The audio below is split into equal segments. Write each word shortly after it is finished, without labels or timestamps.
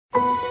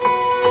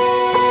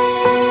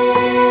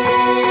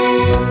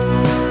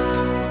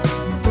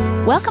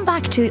Welcome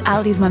back to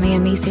Aldi's Mummy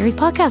and Me series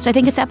podcast. I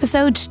think it's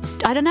episode,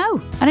 I don't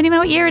even know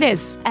what year it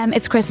is.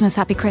 It's Christmas.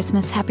 Happy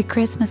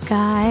Christmas,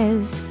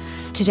 guys.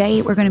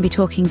 Today we're going to be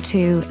talking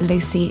to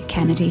Lucy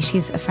Kennedy.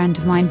 She's a friend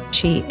of mine.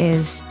 She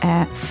is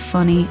a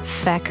funny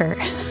fecker.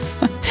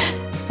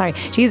 Sorry,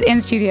 she's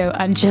in studio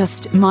and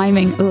just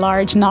miming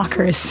large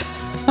knockers.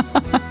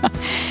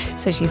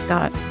 So she's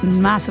got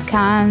massive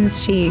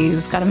cans,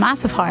 she's got a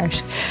massive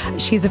heart.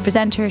 She's a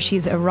presenter,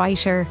 she's a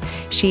writer,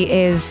 she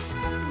is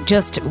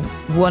just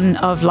one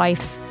of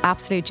life's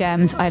absolute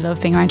gems. I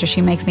love being around her.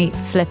 She makes me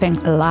flipping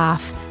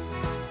laugh.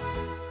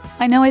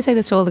 I know I say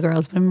this to all the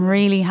girls, but I'm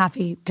really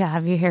happy to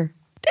have you here.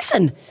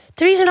 Listen,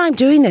 the reason I'm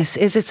doing this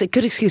is it's a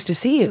good excuse to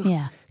see you.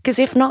 Yeah. Because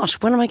if not,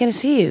 when am I going to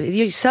see you?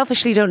 You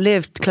selfishly don't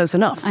live close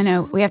enough. I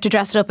know. We have to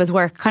dress it up as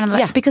work. Kind of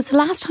like, because the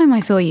last time I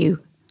saw you,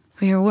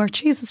 we were work.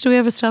 Jesus, do we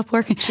ever stop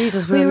working?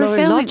 Jesus, we were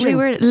filming. Lodging.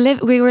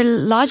 We were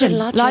lodging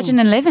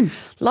and living.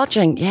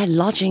 Lodging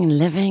and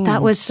living.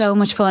 That was so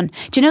much fun.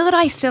 Do you know that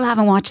I still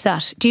haven't watched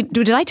that?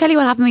 Did I tell you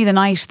what happened to me the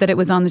night that it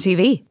was on the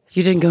TV?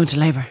 You didn't go into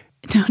labour?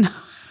 No.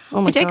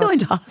 Oh my I did God. go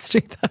into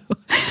hospital though.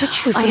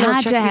 Did you? I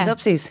had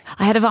upsies.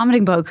 I had a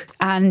vomiting bug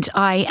and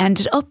I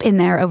ended up in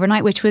there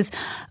overnight, which was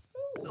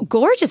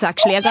gorgeous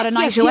actually. I got a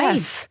night away.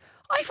 Yes.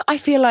 I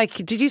feel like,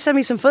 did you send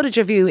me some footage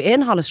of you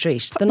in Holles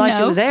Street the night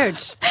it was aired?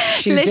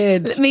 You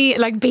did. Me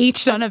like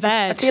beached on a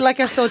bed. I feel like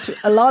I saw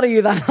a lot of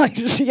you that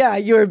night. Yeah,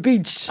 you were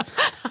beached.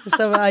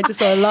 So I just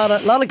saw a lot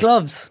of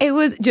gloves. It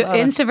was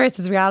Insta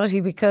versus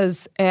reality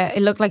because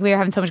it looked like we were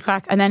having so much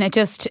crack, and then it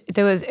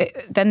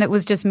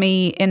was just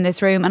me in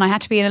this room, and I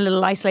had to be in a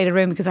little isolated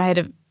room because I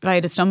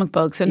had a stomach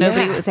bug, so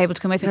nobody was able to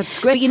come with me.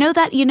 But you know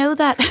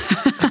that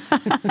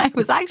I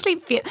was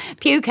actually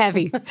puke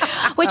heavy,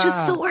 which was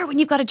sore when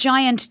you've got a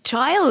giant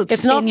child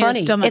it's not in funny.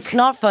 your stomach. It's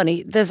not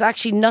funny. There's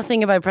actually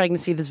nothing about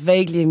pregnancy that's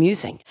vaguely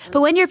amusing.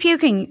 But when you're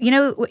puking, you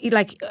know,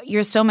 like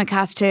your stomach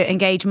has to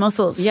engage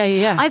muscles.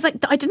 Yeah. I was like,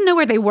 I didn't know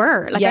where they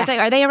were. Like, I was like,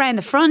 are they around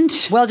the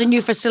front? Well done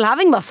you for still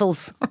having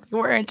muscles. You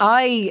weren't.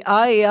 I,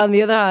 on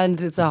the other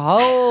hand, it's a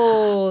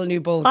whole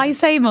new ball. I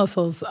say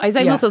muscles.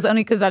 Muscles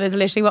only because that is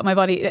literally what my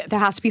body. There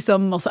has to be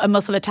some muscle, a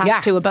muscle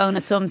attached to a bone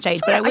at some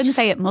stage. But I wouldn't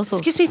say it muscles.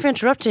 Excuse me for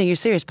interrupting your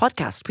serious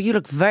podcast, but you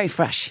look very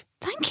fresh.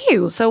 Thank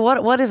you. So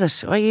what is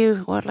it? Are you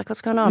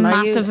what's going on?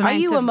 Are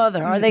you a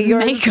mother? Are they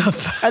yours?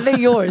 Makeup. Are they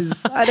yours?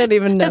 I don't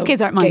even know. Those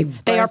kids aren't mine.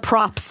 They are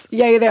props.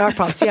 Yeah, they are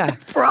props. Yeah,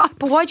 props.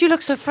 But why do you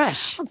look so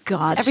fresh? Oh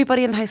God! Is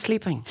everybody in the house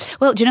sleeping?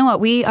 Well, do you know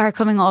what? We are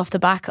coming off the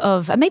back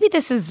of maybe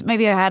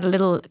I had a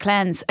little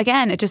cleanse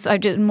again. I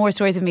did more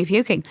stories of me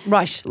puking.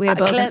 Right. We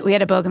had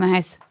a bug in the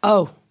house.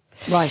 Oh,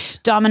 right.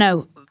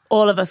 Domino.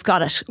 All of us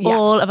got it. Yeah.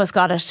 All of us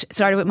got it.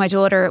 Started with my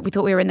daughter. We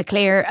thought we were in the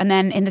clear. And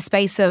then in the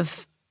space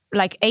of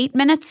like 8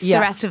 minutes, the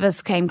rest of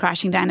us came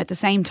crashing down at the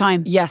same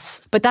time.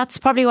 Yes. But that's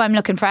probably why I'm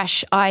looking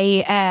fresh.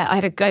 I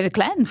had a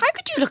cleanse. How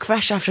could you look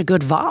fresh after a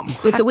good vom?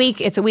 It's a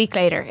week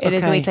later. It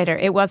is a week later.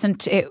 It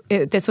wasn't,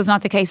 this was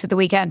not the case at the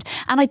weekend.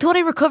 And I thought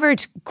I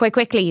recovered quite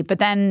quickly, but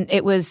then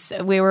I was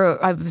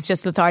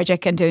just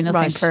lethargic and doing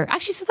nothing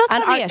actually, so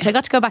that's probably it. I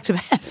got to go back to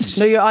bed.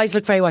 No, your eyes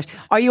look very white.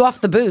 Are you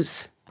off the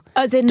booze?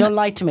 As in, don't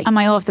lie to me. Am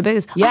I off the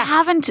booze? Yeah.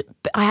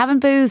 I haven't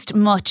boozed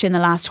much in the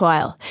last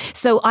while.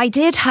 So I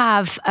did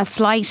have a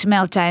slight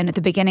meltdown at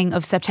the beginning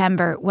of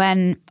September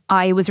when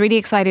I was really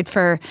excited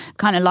for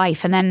kind of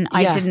life, and then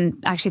I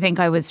didn't actually think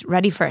I was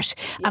ready for it.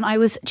 And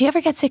do you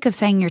ever get sick of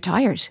saying you're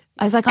tired?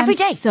 I was like, I'm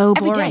so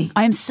boring.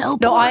 I am so boring.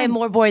 No, I am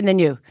more boring than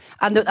you.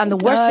 And the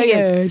worst thing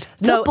is,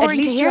 so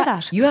boring to hear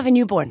that. You have a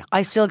newborn.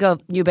 I still go,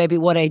 new baby,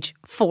 what age?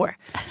 4.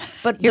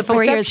 But you're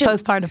 4 years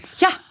postpartum.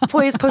 Yeah,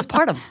 4 years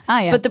postpartum.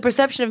 Yeah. But the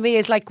perception of me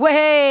is like,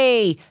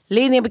 way,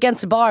 leaning up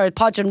against the bar at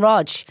Podge and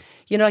Raj.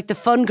 You know, like the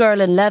fun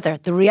girl in leather.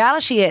 The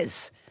reality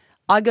is,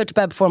 I go to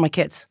bed before my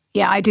kids.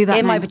 Yeah, I do that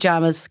in now. my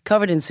pyjamas,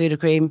 covered in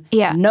Sudocreme.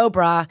 Yeah. No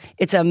bra.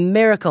 It's a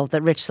miracle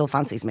that Rich still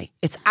fancies me.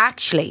 It's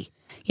actually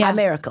a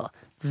miracle.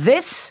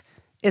 This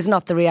is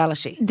not the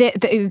reality.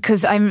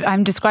 Because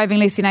I'm describing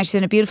Lucy now. She's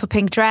in a beautiful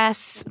pink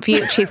dress.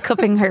 She's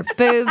cupping her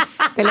boobs.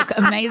 They look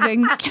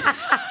amazing.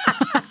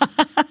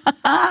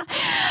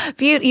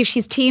 Beauty.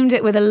 She's teamed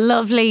it with a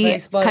lovely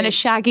kind of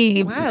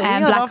shaggy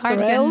black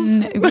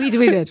cardigan. We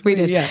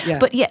did. Yeah.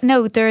 But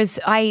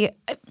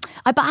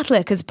I battle it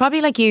because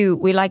probably like you,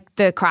 we like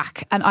the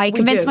crack, and I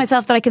convince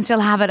myself that I can still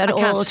have it at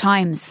all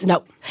times.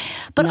 No.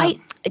 But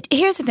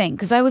here's the thing,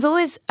 because I was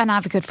always an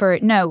advocate for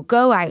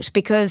go out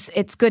because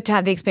it's good to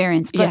have the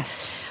experience.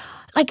 But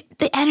like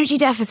the energy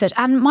deficit,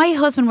 and my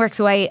husband works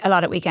away a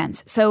lot at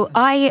weekends, so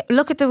I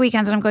look at the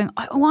weekends and I'm going,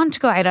 I want to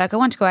go out, and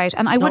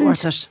I wouldn't.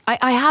 Not worth it.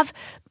 I have.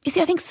 You see,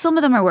 I think some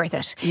of them are worth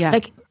it. Yeah.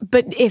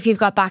 But if you've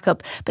got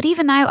backup. But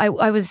even now,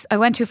 I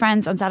went to a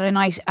friend's on Saturday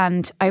night,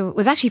 and I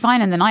was actually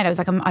fine in the night. I was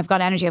like, I've got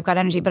energy. But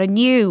I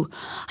knew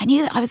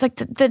I was like,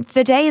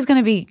 the day is going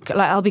to be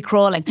like, I'll be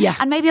crawling. Yeah.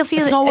 And maybe I'll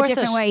feel it a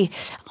different way.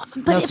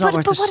 But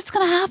what's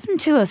going to happen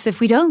to us if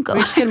we don't go? We're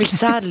just going to be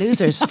sad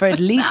losers for at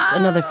least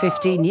another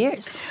 15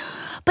 years.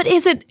 But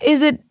is it?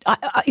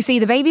 You see,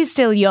 the baby's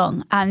still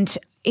young, and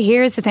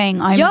here's the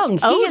thing. I'm young.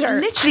 older. He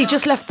has literally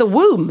just left the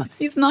womb.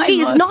 He's 9 He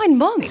months. is 9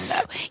 months.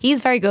 No, he's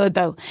very good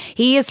though.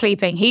 He is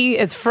sleeping. He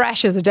is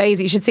fresh as a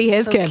daisy. You should see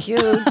his So kid.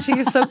 cute.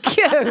 He's so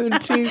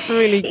cute. He's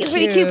really He's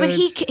really cute, but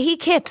he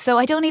kips. So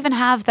I don't even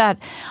have that.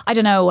 I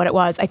don't know what it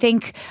was. I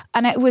think,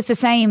 and it was the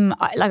same.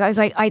 Like I was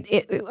like, I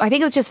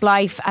think it was just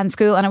life and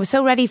school, and I was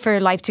so ready for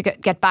life to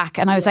get back.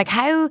 And I was like,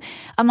 how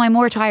am I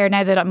more tired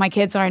now that my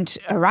kids aren't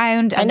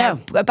around? And I know.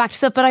 now back to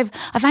stuff, but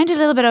I find it a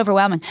little bit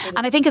overwhelming.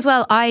 And I think as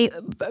well, I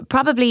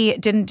probably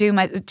did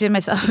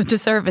myself a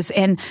disservice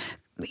in,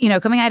 you know,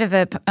 coming out of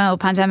a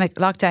pandemic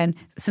lockdown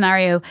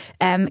scenario,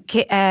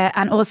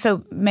 and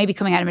also maybe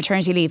coming out of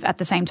maternity leave at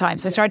the same time.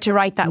 So I started to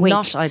write that week.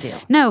 Not ideal.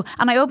 No,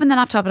 and I opened the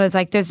laptop and I was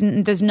like, "There's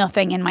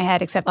nothing in my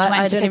head except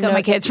when to pick up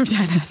my kids from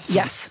tennis."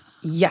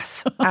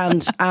 Yes,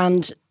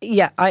 and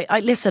yeah, I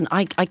listen.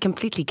 I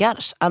completely get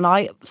it, and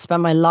I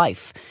spend my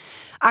life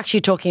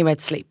actually talking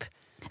about sleep.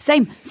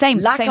 Same.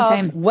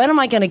 When am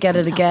I going to get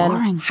it So again?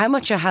 boring. How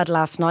much I had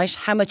last night,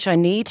 how much I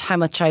need, how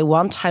much I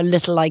want, how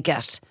little I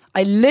get.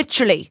 I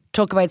literally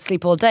talk about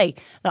sleep all day.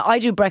 Now, I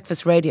do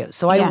breakfast radio,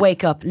 so I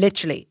wake up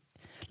literally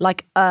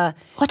like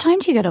What time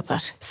do you get up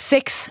at?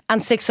 6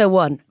 and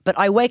 6:01. But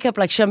I wake up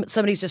like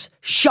somebody's just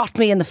shot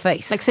me in the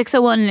face. Like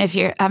 6:01 if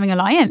you're having a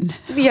lie-in.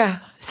 Yeah.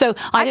 So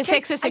either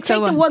 6 or I take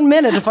 6:01. the 1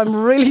 minute if I'm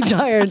really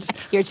tired.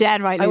 You're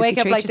dead right, I Lucy. wake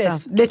up Treat like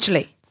yourself. this,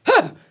 literally.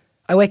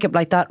 I wake up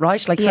like that,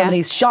 right? Like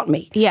somebody's shot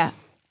me. Yeah.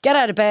 Get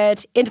out of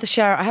bed, into the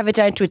shower. I have it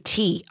down to a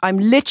T. I'm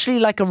literally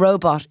like a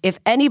robot. If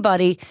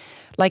anybody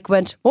like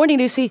went, "Morning,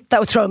 Lucy," that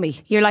would throw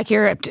me. You're like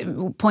you're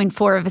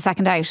 0.4 of a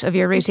second out of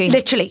your routine.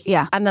 Literally.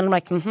 Yeah. And then I'm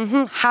like,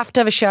 have to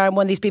have a shower. And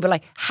one of these people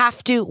like,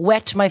 have to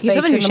wet my face.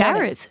 You have in in your the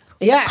morning. showers.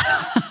 Yeah.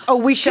 Oh,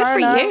 we shower for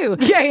now? you.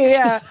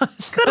 Yeah.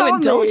 So Good on me.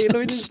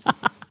 indulgent.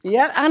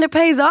 Yeah, and it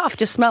pays off.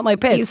 Just smell my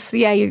piss.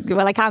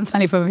 Well, I can't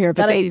smell you from here,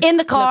 but they In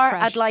the look car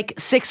fresh. at like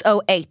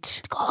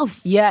 6:08. Oh,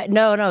 Yeah,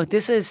 no.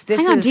 This is.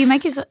 hang on. Do you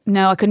make yourself?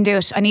 No, I couldn't do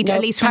it. I need No,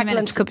 at least 20 pack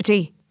minutes lunch. cup of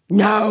tea.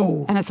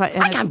 No. And it's like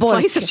I can't boil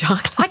slice of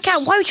chocolate. I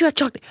can't. Why would you have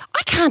chocolate?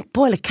 I can't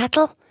boil a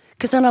kettle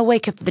because then I'll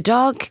wake up the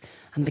dog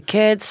and the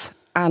kids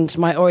and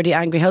my already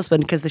angry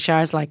husband because the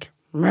shower's like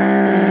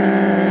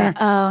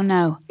Oh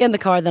no. in the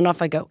car. Then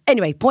off I go.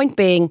 Anyway, point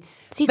being,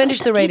 So you finish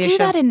got- the radio you do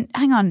show. that in.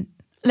 Hang on.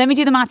 Let me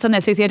do the maths on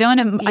this, Susie. I don't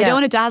want to. I Yeah. don't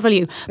want to dazzle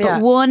you, but Yeah.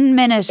 1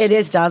 minute. It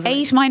is dazzling.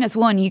 8 minus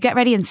 1. You get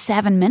ready in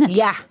 7 minutes.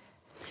 Yeah.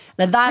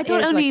 Now that I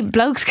thought is only like,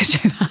 blokes could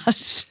do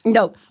that.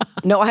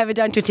 no, I have it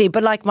down to a T.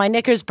 But like my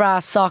knickers, bra,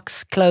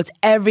 socks, clothes,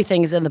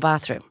 everything is in the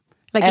bathroom.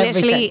 Like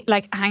Everything. literally,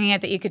 like hanging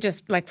out that you could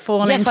just like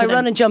fall Yes, into. I them.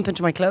 run and jump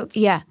into my clothes.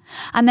 Yeah,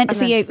 and then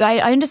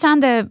I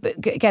understand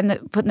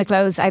putting the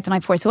clothes out the night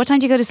before. So what time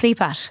do you go to sleep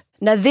at?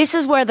 Now this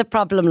is where the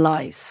problem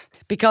lies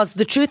because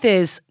the truth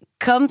is,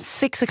 come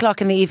 6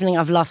 o'clock in the evening,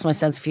 I've lost my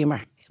sense of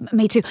humour.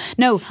 Me too.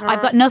 No,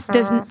 I've got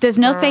nothing. There's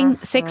nothing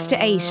 6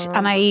 to 8,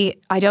 and I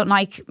don't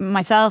like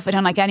myself. I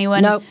don't like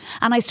anyone. No.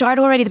 And I start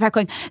already the back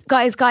going,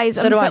 guys.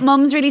 do I.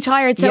 Mum's really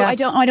tired, so Yes. I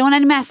don't want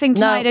any messing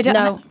tonight. I don't.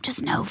 no. and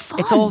just no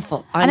fun. It's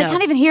awful. I and know. I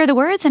can't even hear the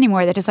words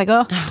anymore. They're just like,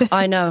 oh,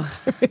 I know.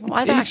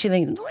 I actually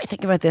think, when I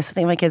think about this, I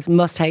think my kids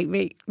must hate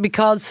me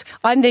because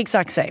I'm the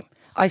exact same.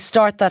 I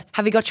start that.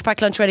 Have you got your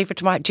packed lunch ready for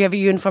tomorrow? Do you have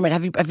your uniform?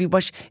 Have you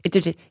washed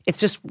it? It's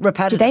just do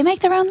repetitive. they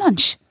make their own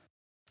lunch?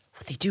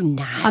 They do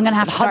now. I'm gonna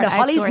have to start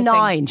Holly's outsourcing.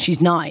 9. She's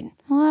 9.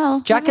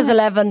 Well, Jack is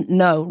 11.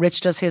 No,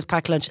 Rich does his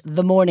packed lunch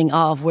the morning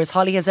of, whereas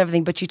Holly has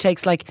everything, but she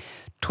takes like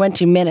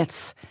 20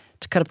 minutes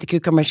to cut up the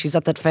cucumber. She's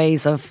at that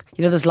phase of,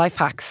 those life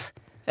hacks.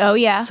 Oh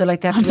yeah. So,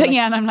 like, they have I'm to be saying like-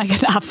 yeah, and I'm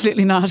like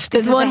absolutely not. There's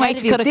This is one way ahead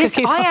to of you. cut a This,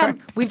 cucumber.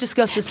 we've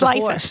discussed this Slice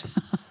before. it.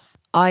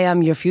 I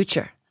am your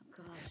future.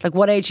 Like,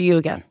 what age are you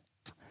again?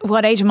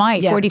 What age am I?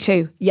 Yeah.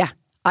 42. Yeah,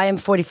 I am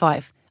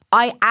 45.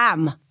 I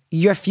am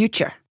your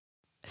future.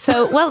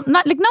 So, well,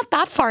 not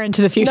that far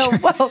into the future. No,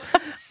 well,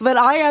 but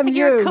I am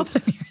You're you. a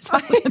couple of years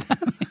older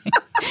than me.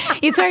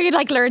 It's where you'd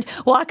like learned,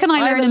 what can I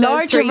I'm learn a in those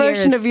larger 3 years?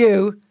 version of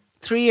you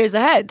 3 years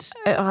ahead.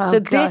 Oh, so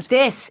God.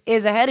 this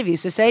is ahead of you.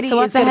 So Sadie So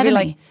what's is going to ahead be of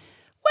like, me?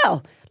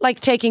 well, like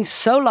taking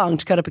so long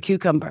to cut up a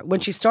cucumber. When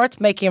she starts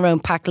making her own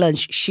packed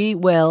lunch,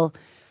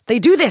 they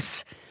do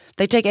this.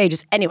 They take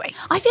ages. Anyway.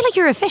 I feel like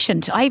you're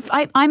efficient.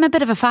 I'm a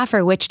bit of a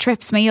faffer, which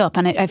trips me up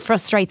and it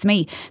frustrates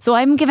me. So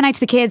I'm giving out to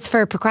the kids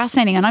for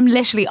procrastinating, and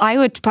I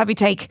would probably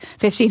take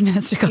 15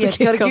 minutes to cut a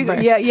cucumber.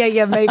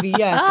 Yeah, maybe,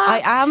 yes.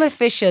 I am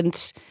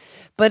efficient,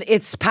 but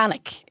it's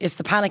panic. It's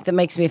the panic that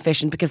makes me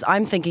efficient because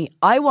I'm thinking,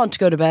 I want to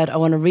go to bed, I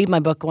want to read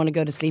my book, I want to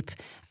go to sleep,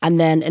 and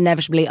then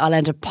inevitably I'll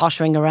end up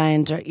pottering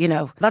around or,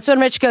 That's when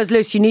Rich goes,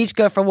 Luce, you need to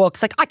go for a walk.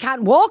 It's like, I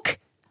can't walk.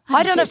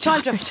 I don't so have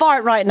time tired. to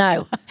fart right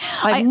now.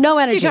 I have no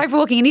energy. Too tired for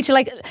walking. You need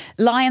to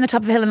lie on the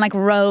top of a hill and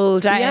roll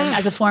down Yeah.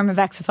 as a form of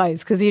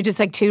exercise because you're just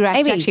too wrecked to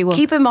Amy, actually walk.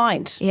 keep in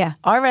mind, Yeah.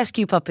 our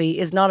rescue puppy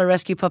is not a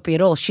rescue puppy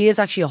at all. She is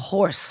actually a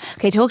horse.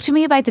 Okay, talk to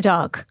me about the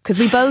dog because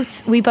we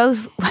both.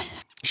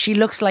 She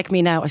looks like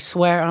me now, I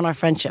swear on our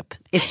friendship.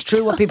 It's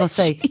true what people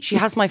say. She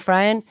has my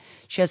frown,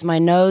 she has my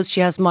nose, she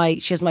has my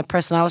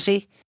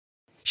personality.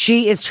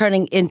 She is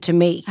turning into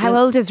me. How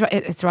old is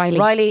it's Riley?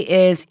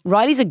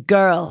 Riley's a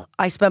girl.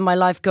 I spend my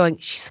life going,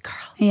 she's a girl.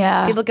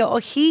 Yeah. People go, oh,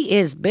 he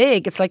is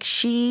big. It's like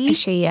she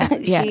yeah.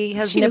 she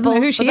has She nipples.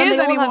 doesn't know who she but then is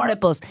they all anymore. have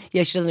nipples.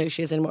 Yeah, she doesn't know who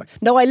she is anymore.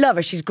 No, I love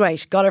her. She's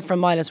great. Got her from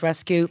Milo's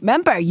Rescue.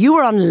 Remember, you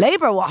were on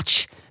labour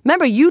watch.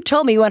 Remember, you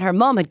told me when her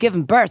mum had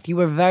given birth, you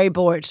were very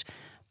bored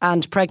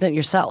and pregnant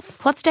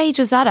yourself. What stage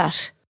was that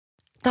at?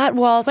 That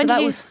was When did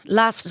you- was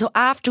last. So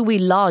after we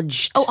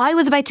lodged. Oh, I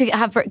was about to give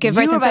birth, You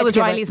were and so about was to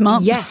give Riley's birth.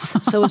 mum.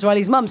 Yes, so was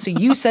Riley's mum. So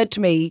you said to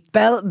me,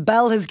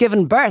 Belle has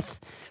given birth.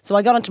 So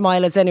I got onto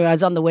Milo's anyway. I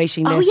was on the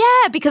waiting list.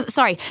 Oh, yeah, because,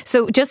 sorry.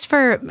 So just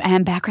for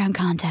background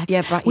context,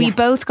 we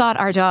both got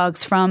our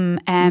dogs from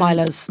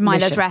Milo's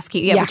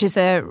Rescue, which is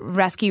a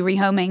rescue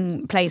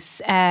rehoming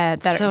place. They're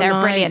nice.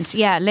 brilliant.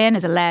 Yeah, Lynn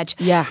is a ledge.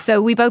 Yeah.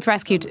 So we both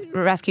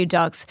rescued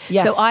dogs.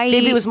 Yes, So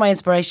Phoebe was my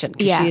inspiration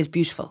because she is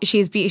beautiful. She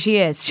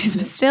is.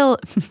 She's still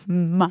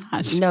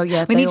mad. No,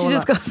 yeah. We need to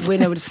discuss. We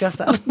know we discuss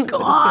that. Oh,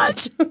 God.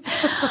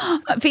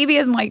 Phoebe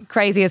is my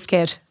craziest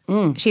kid.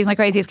 She's my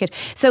craziest kid.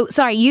 So,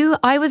 sorry,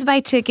 I was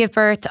about to give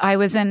birth. I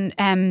was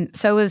in,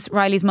 so was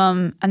Riley's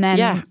mum. And then.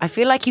 Yeah, I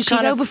feel like you she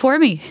go before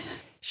me.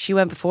 She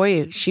went before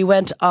you. She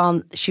was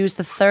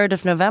the 3rd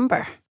of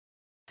November.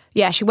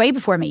 Yeah, she way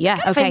before me.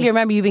 Yeah, I okay. vaguely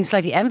remember you being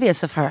slightly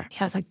envious of her. Yeah,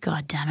 I was like,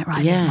 God damn it,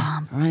 Riley's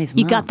mom. Riley's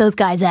You mom. got those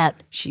guys out.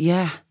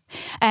 Yeah.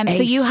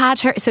 So you had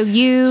her. So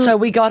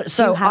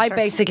I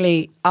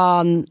basically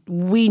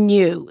we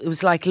knew it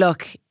was like,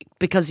 look,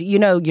 because you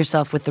know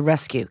yourself with the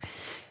rescue,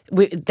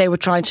 they were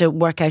trying to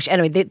work out.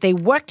 Anyway, they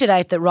worked it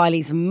out that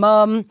Riley's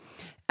mum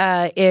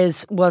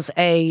was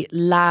a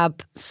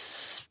lab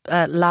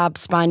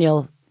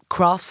spaniel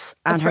cross,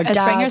 and her dad a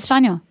Springer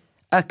Spaniel,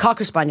 a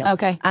Cocker Spaniel.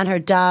 Okay, and her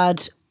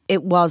dad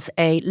it was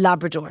a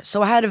Labrador.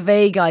 So I had a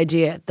vague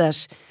idea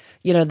that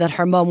that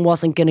her mum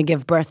wasn't going to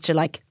give birth to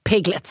like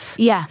piglets.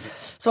 Yeah.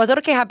 So I thought,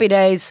 okay, happy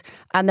days.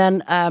 And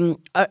then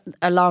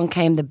along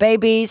came the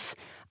babies.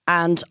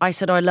 And I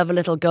said, oh, I love a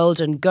little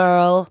golden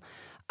girl.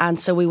 And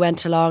so we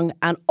went along.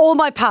 And all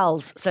my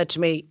pals said to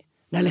me,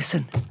 now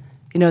listen,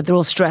 they're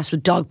all stressed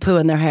with dog poo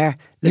in their hair.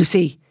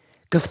 Lucy,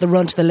 go for the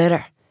run to the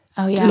litter.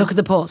 Oh, yeah. Look at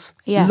the paws.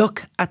 Yeah.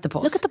 Look at the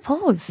paws. Look at the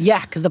paws.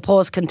 Yeah, because the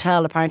paws can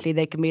tell. Apparently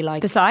they can be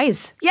like... The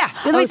size? Yeah.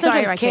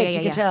 Sometimes kids,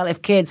 you can tell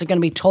if kids are going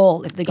to be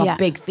tall, if they got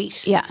big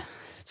feet. Yeah.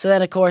 So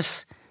then, of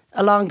course...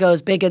 Along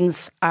goes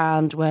Biggins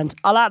and went,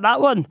 I'll have that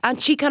one.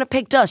 And she kind of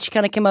picked us. She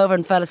kind of came over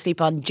and fell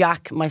asleep on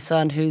Jack, my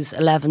son, who's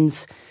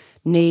 11's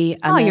knee.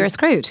 And you're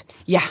screwed.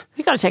 Yeah.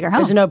 You got to take her home.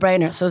 It was a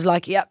no-brainer. So I was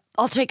like, yeah,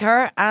 I'll take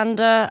her. And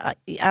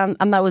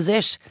that was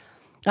it.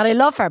 And I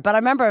love her. But I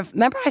remember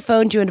I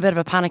phoned you in a bit of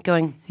a panic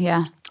going,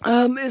 yeah.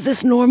 Is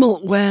this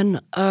normal when...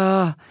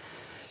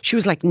 She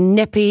was like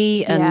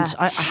nippy and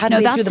I hadn't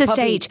been that's through the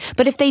stage.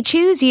 But if they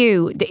choose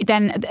you,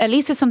 then at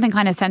least there's something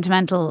kind of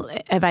sentimental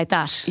about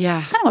that. Yeah.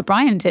 It's kind of what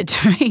Brian did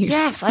to me.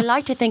 Yes, I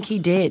like to think he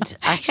did,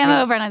 actually. Came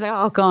over and I was like,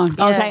 oh, go on.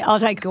 I'll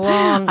take. Go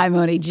on. I'm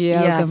only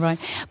joking, Brian.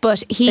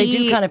 But they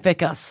do kind of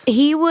pick us.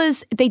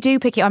 They do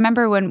pick you. I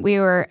remember when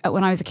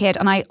I was a kid,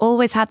 and I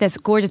always had this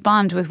gorgeous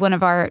bond with one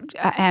of our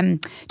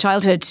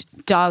childhood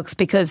dogs,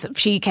 because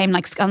she came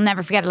like, I'll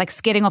never forget it, like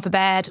skidding off a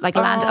bed, like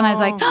land. And I was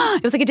like,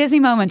 it was like a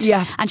Disney moment.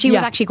 Yeah. And she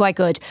was actually quite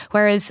good.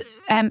 Whereas,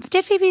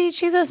 did Phoebe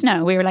choose us?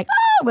 No, we were like,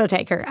 we'll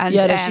take her. And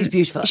she's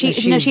beautiful.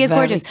 She is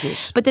gorgeous.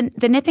 Cute. But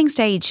the nipping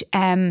stage,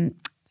 again,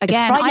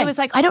 I was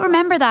like, I don't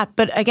remember that.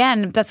 But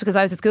again, that's because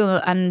I was at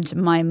school and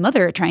my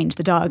mother trained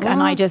the dog,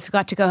 and I just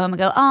got to go home and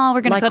go, oh,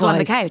 we're going to cuddle on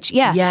the couch.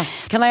 Yeah.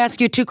 Yes. Can I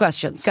ask you 2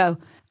 questions? Go.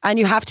 And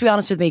you have to be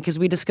honest with me, because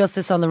we discussed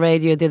this on the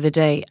radio the other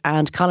day,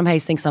 and Colin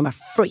Hayes thinks I'm a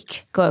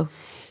freak. Go.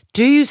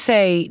 Do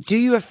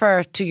you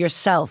refer to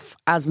yourself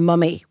as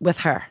mummy with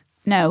her?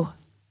 No.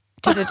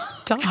 To the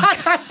dog.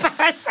 That's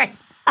embarrassing.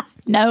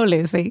 No,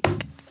 Lucy. Do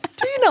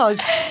you not?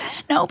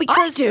 No, because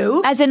I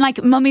do. As in,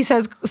 like, mummy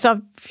says,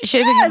 stop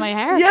shitting in my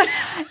hair. Yeah.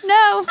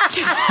 No.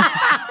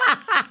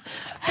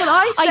 But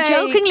I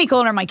jokingly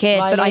call her my kid,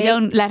 Riley, but I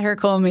don't let her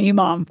call me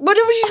mom. But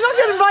she's not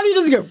going to. Riley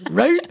doesn't go,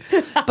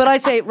 right? But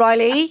I'd say,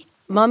 Riley,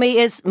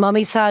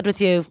 Mummy's sad with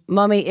you.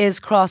 Mummy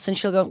is cross, and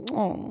she'll go,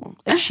 oh.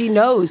 If she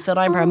knows that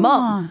I'm her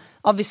mum.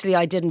 Obviously,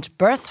 I didn't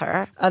birth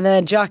her. And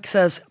then Jack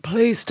says,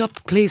 please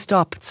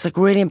stop. It's like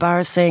really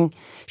embarrassing.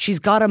 She's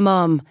got a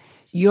mum.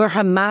 You're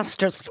her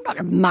master. It's like, I'm not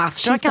her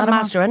master. I can't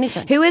master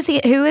anything. Who is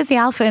the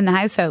alpha in the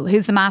house, though?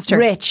 Who's the master?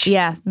 Rich.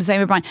 Yeah,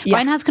 same with Brian. Yeah.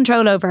 Brian has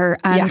control over her,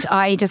 and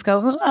I just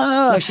go,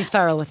 oh. No, she's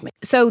feral with me.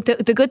 So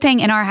the good thing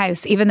in our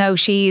house, even though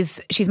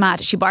she's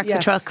mad, she barks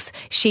at trucks.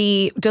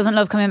 She doesn't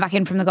love coming back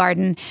in from the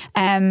garden,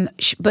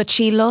 but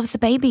she loves the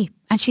baby.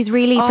 And she's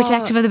really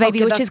protective of the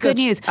baby, which is good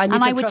news. And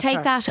I would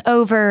take that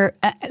over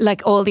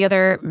like all the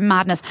other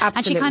madness. Absolutely.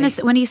 And she kind of,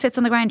 when he sits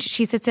on the ground,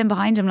 she sits in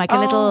behind him like a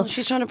little.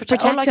 She's trying to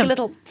protect him. Like a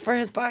little for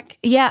his back.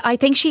 Yeah, I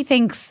think she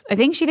thinks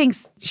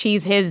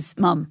she's his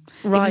mum,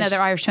 right. Even though they're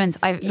Irish twins.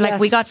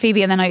 Like we got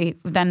Phoebe, and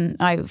then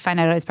I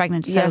found out I was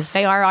pregnant. So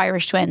they are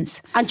Irish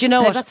twins. And you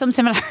know what? They've got some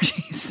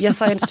similarities.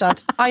 Yes, I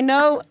understand. I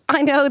know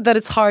that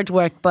it's hard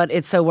work, but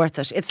it's so worth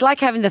it. It's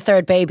like having the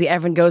third baby.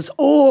 Everyone goes,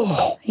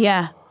 oh,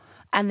 yeah.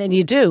 And then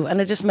you do, and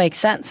it just makes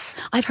sense.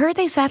 I've heard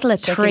they settle at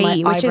Stroking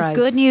 3, my which is eyebrows.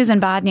 good news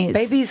and bad news.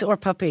 Babies or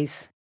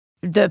puppies?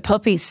 The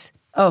puppies.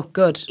 Oh,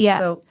 good. Yeah.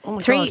 So, oh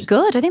my 3, God.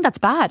 good. I think that's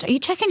bad. Are you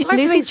checking? Sorry for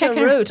being Lucy's so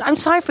checking. rude. I'm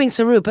sorry for being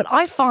so rude, but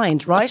I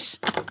find, right,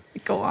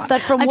 Go on. that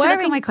from I have to look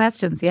wearing... at my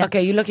questions, yeah.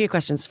 Okay, you look at your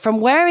questions. From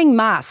wearing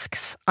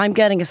masks, I'm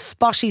getting a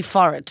spotty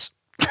forehead.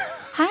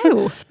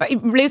 How?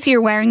 Lucy,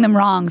 you're wearing them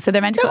wrong, so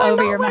they're meant to go I'm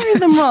over not your mouth. wearing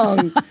them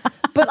wrong.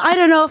 But I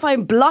don't know if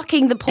I'm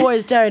blocking the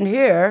pores down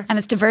here. And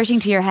it's diverting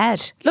to your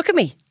head. Look at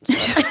me.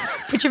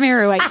 Put your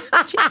mirror away.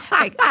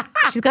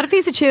 She's got a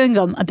piece of chewing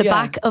gum at the Yeah.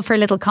 back of her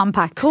little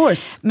compact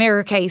course.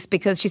 mirror case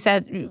because she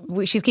said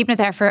she's keeping it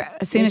there for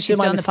as soon as she's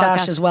my done the moustache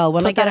podcast. as well.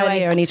 When I Like, get get out away.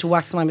 here, I need to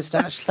wax my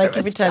moustache. Thank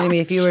you for telling me.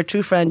 If you were a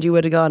true friend, you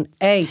would have gone,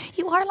 hey,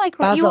 You are like you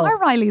Basil. are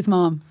Riley's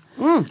mom.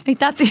 Like,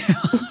 that's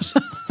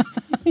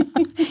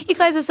you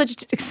guys have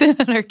such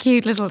similar,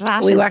 cute little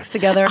tashes. we wax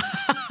together.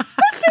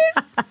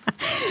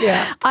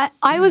 Yeah.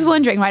 I was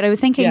wondering, right? I was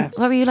thinking, Yeah.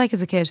 what were you like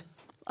as a kid?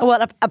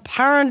 Well,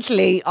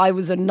 apparently I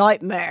was a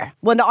nightmare.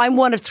 Well, no, I'm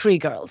one of 3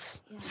 girls.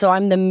 So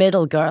I'm the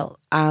middle girl.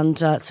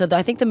 And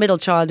I think the middle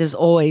child is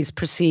always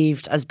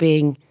perceived as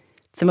being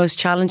the most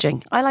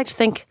challenging. I like to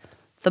think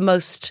the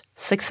most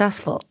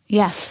successful.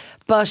 Yes.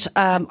 But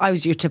I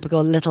was your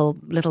typical little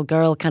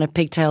girl, kind of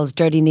pigtails,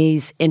 dirty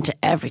knees, into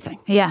everything.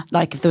 Yeah.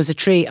 Like if there was a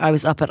tree, I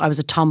was up it. I was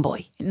a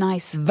tomboy.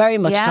 Nice. Very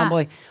much Yeah.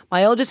 tomboy.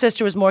 My older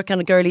sister was more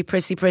kind of girly,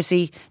 prissy,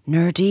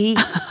 nerdy.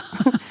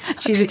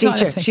 She's a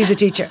teacher. She's a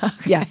teacher.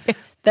 Yeah.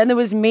 Then there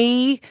was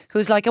me,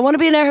 who's like, I want to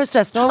be an air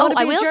hostess. No, I want to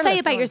be I a will say journalist.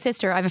 about your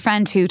sister, I have a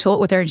friend who taught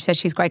with her and she said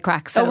she's great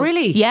crack. So, Oh,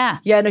 really? Yeah.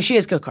 Yeah, no, she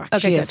is good crack.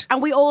 Okay, she is. good.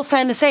 And we all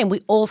sound the same.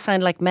 We all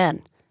sound like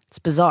men. It's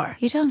bizarre.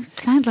 You don't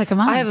sound like a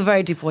man. I have a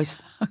very deep voice.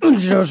 Do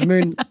you know what I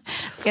mean?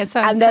 Yeah, it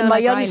sounds And then so my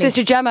like younger Riley.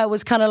 sister Gemma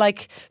was kind of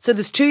like, so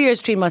there's 2 years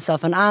between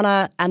myself and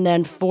Anna, and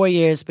then 4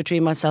 years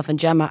between myself and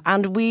Gemma.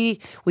 And we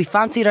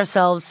fancied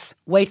ourselves,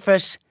 wait for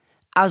it,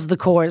 as the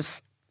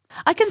Cores.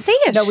 I can see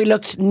it. No, we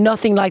looked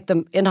nothing like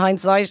them in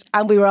hindsight,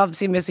 and we were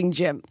obviously missing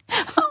Jim.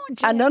 Oh,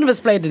 Jim. And none of us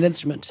played an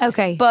instrument.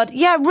 Okay. But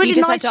yeah, really You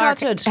just nice had dark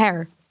childhood.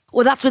 hair.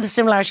 Well, that's where the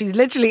similarities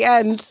literally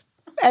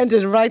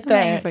ended right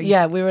there. Amazing.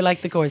 Yeah, we were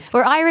like the Cores.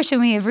 We're Irish and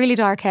we have really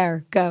dark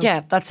hair. Go.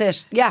 Yeah, that's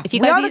it. Yeah, If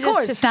you we guys are need the us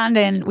Cores. to stand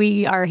in,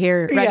 we are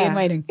here, ready and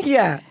waiting.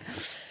 Yeah.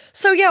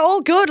 So yeah,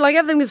 all good. Like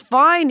everything was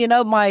fine. You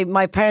know,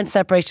 my parents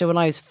separated when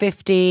I was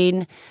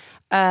 15.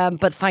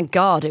 But thank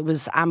God it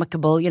was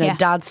amicable. You know, Yeah.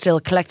 Dad still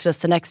collected us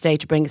the next day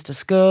to bring us to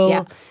school.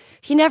 Yeah.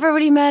 He never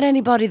really met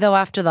anybody though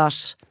after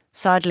that.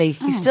 Sadly,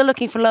 he's still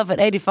looking for love at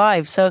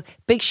 85. So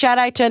big shout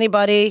out to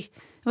anybody.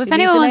 Well, if who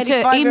needs anyone an wants to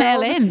 85-year-old.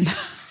 email in,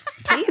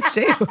 please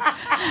do.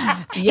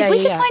 Yeah, if we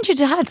could yeah. find your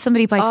dad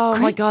somebody by Oh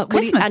my God!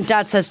 Will you- Christmas. And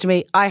Dad says to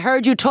me, "I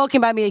heard you talking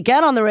about me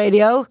again on the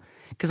radio."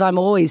 Because I'm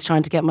always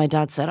trying to get my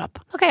dad set up.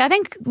 Okay, I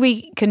think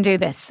we can do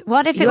this.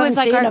 What if You it was haven't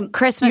like seen our him.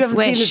 Christmas You haven't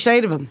wish? seen the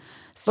state of him.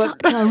 Stop,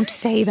 don't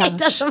say that.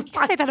 doesn't You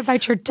can't say that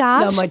about your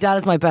dad. No, my dad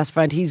is my best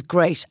friend. He's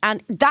great.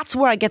 And that's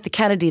where I get the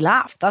Kennedy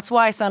laugh. That's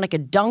why I sound like a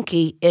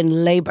donkey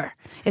in labour.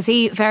 Is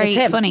he very It's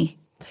him. funny?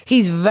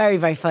 He's very,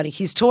 very funny.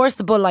 He's Taurus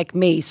the bull like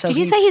me. So Did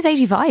you say he's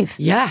 85?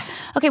 Yeah.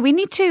 Okay, we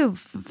need to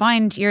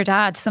find your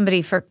dad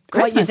somebody for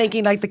Christmas. What, you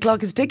thinking like the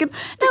clock is ticking?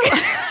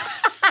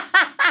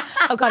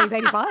 Oh God, he's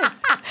 85.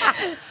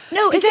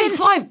 No, He's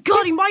 85.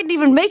 God, he mightn't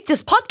even make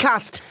this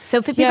podcast. So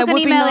if people Yeah, it can would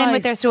be email in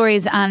with their nice.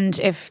 stories, and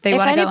if they If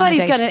want to go on a anybody's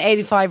date. got an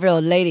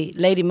 85-year-old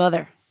lady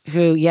mother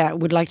who,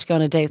 would like to go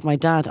on a date with my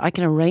dad, I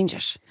can arrange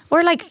it.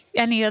 Or like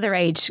any other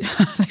age.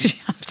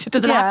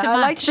 Does it have to match? I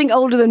like to think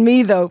older than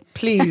me, though.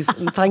 Please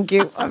and thank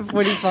you. I'm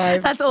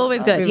 45. That's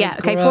always good. That'd be Yeah.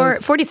 Okay.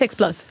 gross. 46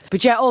 plus.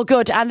 But yeah, all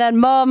good. And then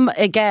Mum,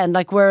 again,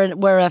 like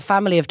we're a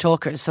family of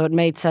talkers, so it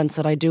made sense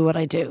that I do what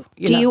I do.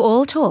 Do you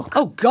all talk?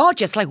 Oh God,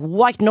 just like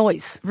white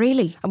noise.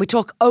 Really? And we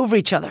talk over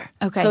each other.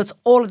 Okay. So it's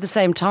all at the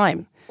same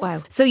time.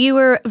 Wow. So you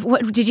were?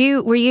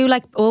 Were you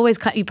like always?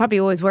 You probably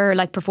always were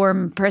like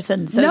perform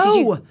person. So no, did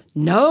you,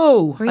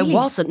 no, Really? I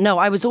wasn't. No,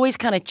 I was always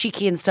kind of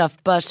cheeky and stuff,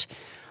 but.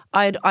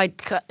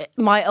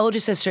 My older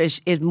sister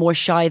is more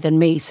shy than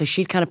me, so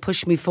she'd kind of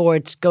push me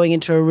forward going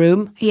into a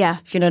room. Yeah.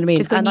 If you know what I mean.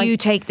 Just when And you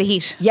take the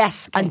heat.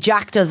 Yes, and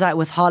Jack does that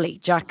with Holly.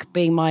 Jack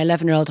being my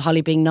 11-year-old,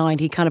 Holly being 9,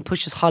 he kind of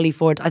pushes Holly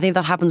forward. I think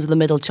that happens with the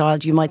middle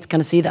child. You might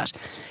kind of see that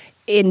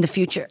in the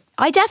future.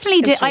 I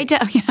definitely did.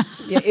 Yeah.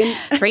 Yeah,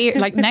 3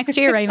 years, like next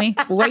year, Amy.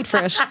 Wait for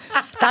it.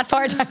 That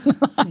far down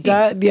the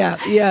line.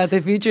 yeah,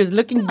 the future is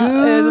looking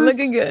good. It's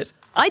looking good.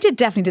 I did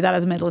definitely do that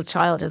as a middle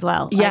child as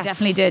well. I Yes.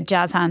 definitely did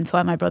jazz hands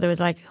while my brother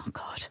was like, oh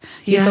God,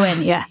 you go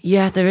in, yeah.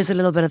 Yeah, there is a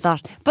little bit of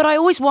that. But I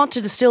always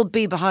wanted to still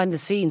be behind the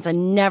scenes. I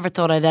never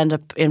thought I'd end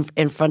up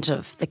in front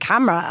of the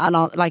camera.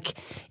 And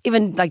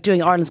even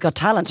doing Ireland's Got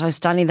Talent, I was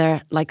standing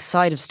there like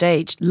side of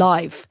stage,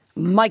 live,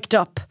 mic'd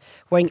up,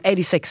 wearing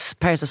 86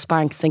 pairs of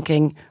Spanx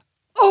thinking,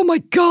 oh my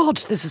God,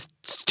 this is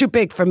too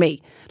big for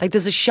me. Like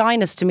there's a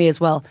shyness to me as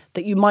well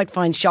that you might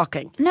find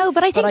shocking. No,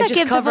 but I think that just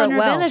gives a cover it well.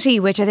 vulnerability,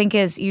 which I think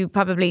is you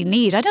probably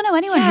need. I don't know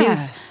anyone Yeah.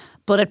 who's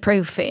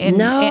bulletproof with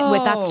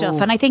that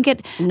stuff. And I think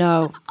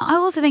I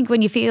also think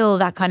when you feel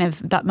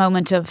that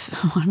moment of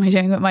what am I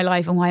doing with my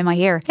life and why am I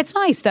here? It's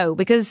nice though,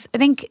 because I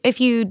think if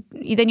you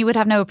would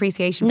have no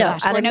appreciation for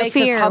that, and or it no makes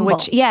fear. us humble.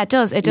 Which it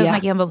does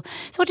make you humble.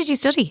 So what did you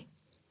study?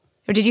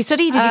 Or did you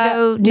study? Did you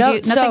go? Did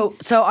you? Nothing?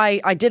 So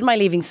I did my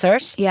leaving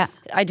cert. Yeah.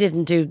 I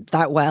didn't do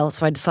that well,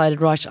 so I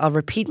decided, right, I'll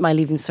repeat my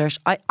leaving cert.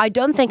 I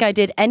don't think I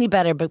did any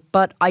better,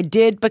 but I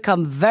did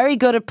become very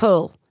good at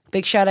pool.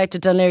 Big shout out to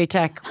Dunleary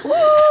Tech.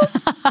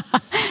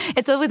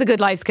 It's always a good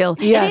life skill.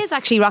 Yes. It is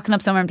actually rocking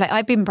up somewhere and play.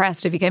 I'd be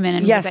impressed if you came in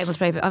and was able to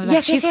play. I was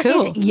like, she's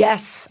cool.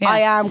 Yes, Yeah. I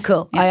am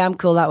cool. Yeah. I am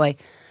cool that way.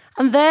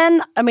 And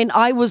then,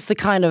 I was the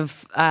kind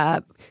of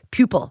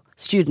pupil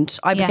student.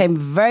 I became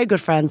very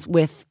good friends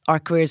with our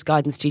careers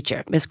guidance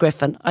teacher, Miss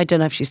Griffin. I don't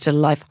know if she's still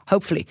alive.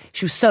 Hopefully.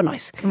 She was so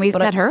nice. Can we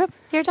set her up?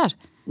 Your dad?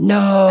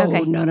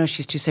 No,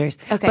 she's too serious.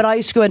 Okay. But I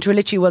used to go into her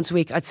literally once a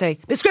week. I'd say,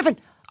 Miss Griffin,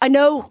 I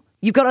know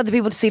you've got other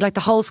people to see, like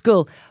the whole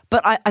school,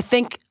 but I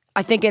think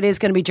it is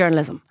going to be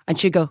journalism. And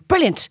she'd go,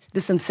 brilliant.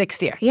 This is in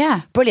 6th year.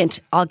 Yeah. Brilliant.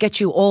 I'll get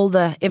you all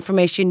the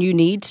information you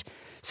need.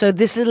 So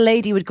this little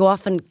lady would go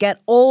off and get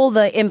all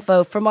the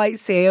info from my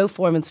CAO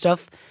form and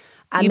stuff.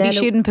 And You'd be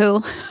shooting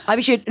pool. I'd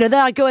be shooting. Then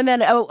I'd go and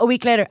then a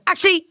week later,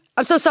 actually,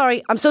 I'm so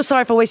sorry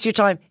for wasting your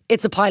time.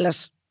 It's a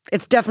pilot.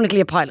 It's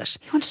definitely a pilot.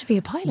 You wanted to be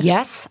a pilot?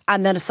 Yes,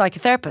 and then a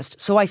psychotherapist.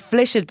 So I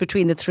flitted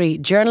between the three: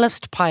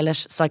 journalist,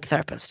 pilot,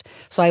 psychotherapist.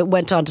 So I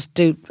went on to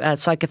do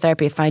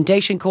psychotherapy, a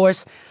foundation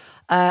course.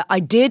 I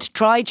did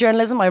try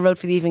journalism. I wrote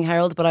for the Evening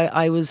Herald, but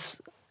I was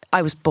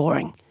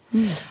boring.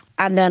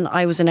 And then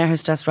I was an air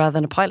hostess rather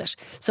than a pilot.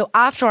 So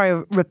after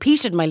I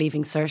repeated my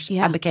leaving cert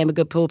and became a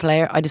good pool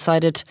player, I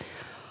decided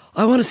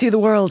I want to see the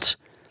world.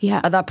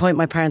 Yeah. At that point,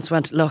 my parents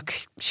went, look,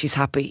 she's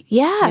happy.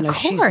 Yeah, of course.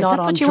 She's not That's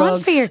on what you drugs.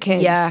 want for your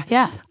kids.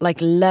 Yeah. Like,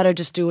 let her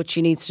just do what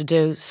she needs to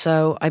do.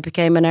 So I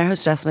became an air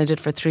hostess and I did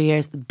for 3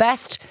 years. The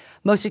best,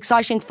 most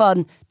exciting,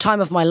 fun time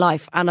of my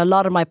life. And a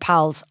lot of my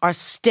pals are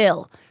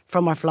still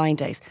from our flying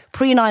days.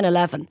 Pre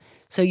 9/11.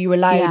 So you were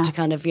allowed to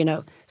kind of,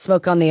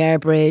 smoke on the air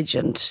bridge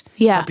and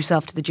help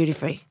yourself to the duty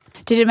free.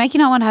 Did it make you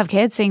not want to have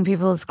kids, seeing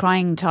people's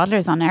crying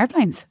toddlers on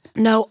airplanes?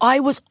 No, I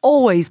was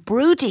always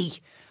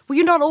broody. Were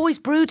you not always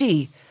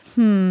broody?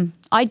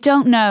 I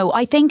don't know.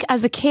 I think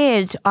as a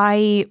kid,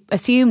 I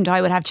assumed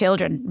I would have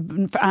children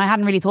and I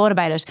hadn't really thought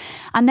about it.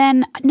 And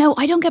then, no,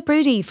 I don't get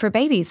broody for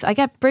babies. I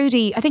get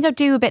broody. I think I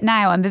do a bit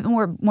now. I'm a bit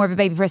more of a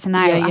baby person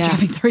now after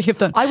having 3 of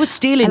them. I would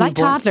steal a I like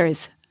newborn.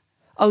 toddlers.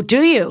 Oh,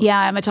 do you? Yeah,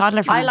 I'm a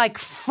toddler fan. I like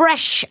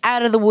fresh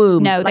out of the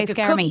womb. No, like they a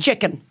scare cooked me.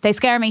 chicken. They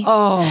scare me.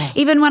 Oh.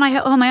 Even when I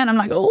hold my own, I'm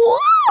like, oh,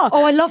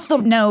 I love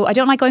them. No, I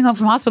don't like going home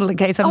from hospital in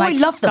case I'm like, I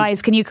love them.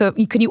 guys, can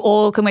you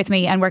all come with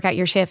me and work out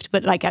your shift,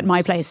 but like at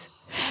my place?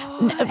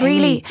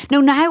 Really?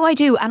 No, now I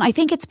do. And I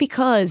think it's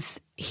because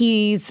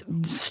he's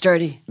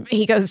sturdy.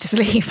 He goes to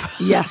sleep.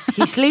 Yes,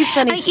 he sleeps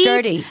and he's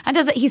sturdy. Eats, and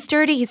he's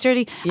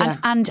sturdy. Yeah.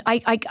 And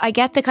I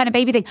get the kind of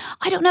baby thing.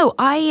 I don't know.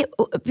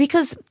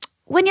 Because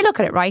when you look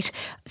at it, right?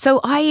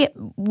 So I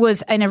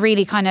was in a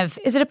really kind of,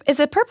 is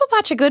a purple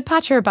patch a good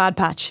patch or a bad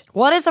patch?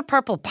 What is a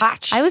purple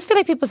patch? I always feel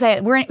like people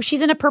say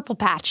she's in a purple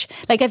patch.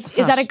 Like, is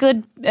that a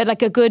good,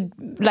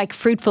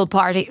 fruitful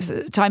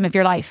time of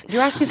your life?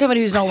 You're asking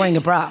somebody who's not wearing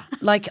a bra.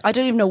 Like, I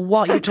don't even know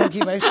what you're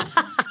talking about.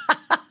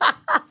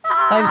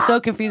 I'm so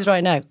confused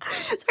right now.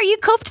 Sorry, you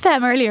cupped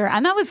them earlier,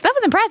 and that was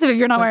impressive. If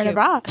you're not wearing a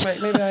bra,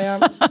 right? Maybe I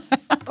am.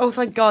 Oh,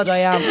 thank God, I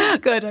am.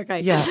 Good.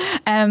 Okay. Yeah.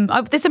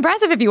 It's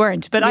impressive if you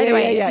weren't, but either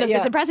way, yeah.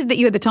 it's impressive that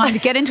you had the time to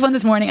get into one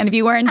this morning, and if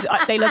you weren't,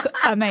 they look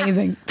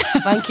amazing.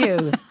 Thank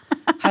you.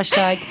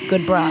 Hashtag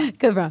good bra.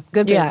 Good bra.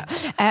 Good bra.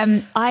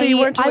 Yeah. So you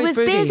weren't always I was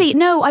broody? busy.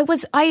 No, I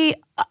was. I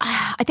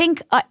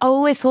think I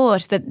always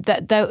thought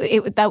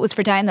that was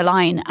for down the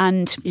line,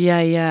 and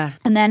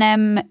and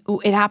then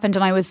it happened,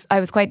 and I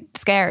was quite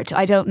scared.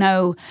 I don't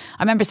know.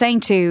 I remember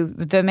saying to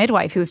the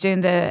midwife who was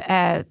doing the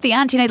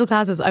antenatal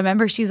classes, I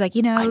remember she was like,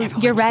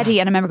 you're ready,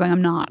 and I remember going,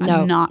 I'm not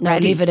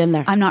ready. Leave it in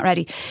there. I'm not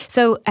ready.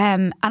 So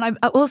and I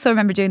also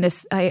remember doing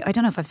this. I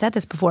don't know if I've said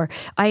this before.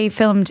 I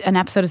filmed an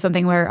episode of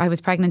something where I was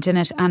pregnant in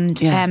it,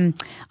 and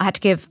I had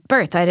to give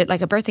birth. I did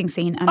like a birthing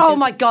scene. And oh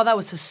my God, that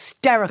was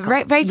hysterical.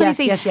 Very, very funny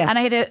scene. Yes. And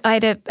I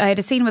had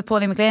a scene with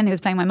Pauline McLean, who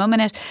was playing my mum in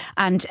it,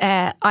 and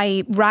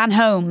I ran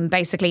home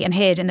basically and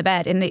hid in the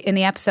bed in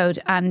the episode,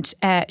 and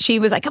she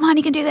was like, "Come on,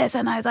 you can do this,"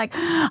 and I was like,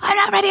 I'm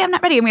not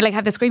ready," and we like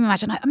have this screaming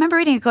match, and I remember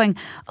reading it going,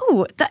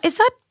 "Oh, is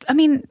that?" I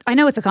mean, I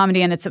know it's a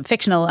comedy and it's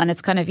fictional and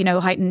it's kind of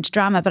heightened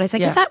drama, but I was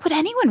like, would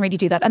anyone really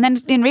do that? And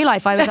then in real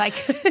life, I was like,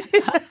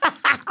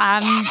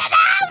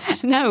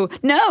 no,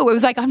 it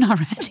was like, I'm not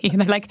ready.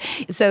 And they're like,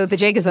 so the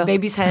jig is up.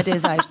 Baby's head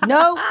is out.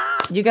 No,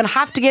 you're going to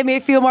have to give me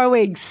a few more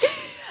weeks.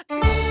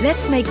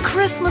 Let's make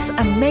Christmas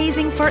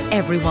amazing for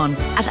everyone.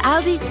 At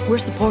Aldi, we're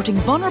supporting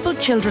vulnerable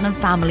children and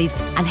families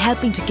and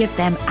helping to give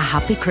them a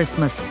happy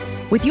Christmas.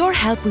 With your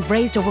help, we've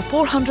raised over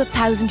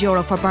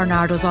 €400,000 for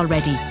Bernardo's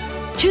already.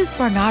 Choose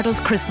Bernardo's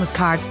Christmas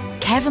cards,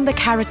 Kevin the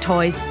Carrot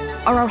toys,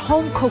 or our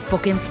home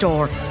cookbook in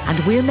store, and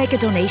we'll make a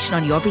donation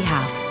on your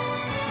behalf.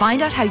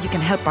 Find out how you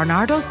can help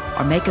Bernardo's or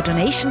or make a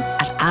donation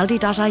at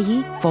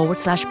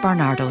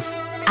aldi.ie/Bernardo's.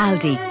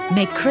 Aldi,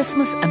 make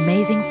Christmas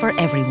amazing for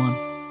everyone.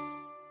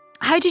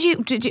 How did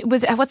you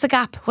what's the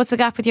gap? What's the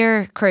gap with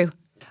your crew?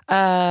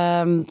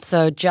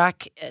 So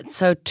Jack,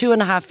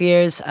 2.5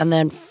 years and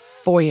then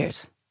 4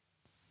 years.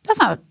 That's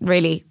not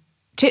really...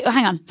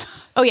 hang on.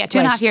 Oh yeah,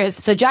 2.5 years.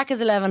 So Jack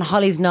is 11,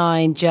 Holly's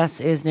 9, Jess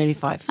is nearly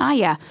 5. Ah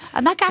yeah.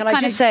 And that gap Can I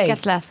kind just of say,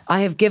 gets less.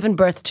 I have given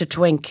birth to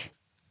Twink.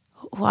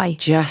 Why?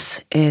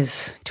 Jess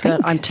is...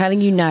 Twink? I'm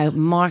telling you now,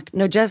 Mark...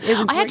 No, Jess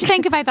isn't I had to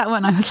think about that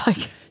one. I was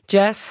like...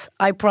 Jess,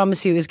 I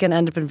promise you, is going to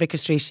end up in Vicar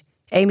Street.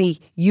 Amy,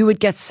 you would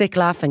get sick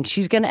laughing.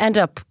 She's going to end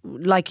up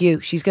like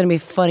you. She's going to be a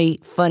funny,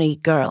 funny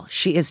girl.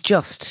 She is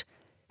just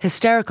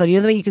hysterical. You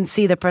know the way you can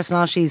see their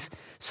personalities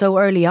so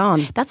early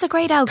on. That's a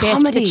great old gift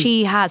Comedy. that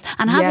she has.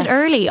 And has it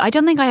early. I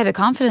don't think I had the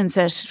confidence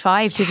at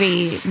 5 to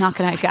be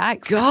knocking out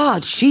gags.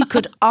 God, she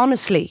could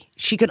honestly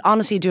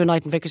do a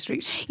night in Vicar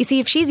Street. You see,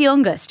 if she's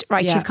youngest,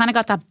 right, Yeah. she's kind of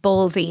got that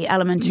ballsy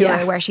element to Yeah.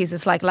 her where she's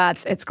just like,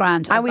 lads, it's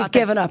grand. And I've we've got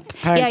this. given up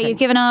Yeah, parenting. you've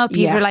given up.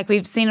 Yeah. You're like,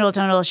 we've seen it all,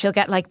 done it all. She'll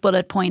get like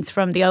bullet points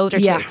from the older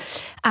Yeah. two.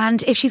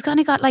 And if she's kind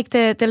of got like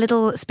the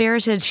little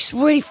spirited... She's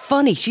really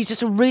funny. She's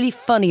just a really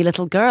funny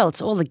little girl.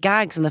 It's all the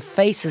gags and the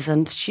faces,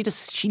 and she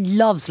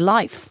loves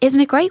life.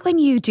 Isn't it great when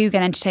you do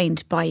get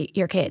entertained by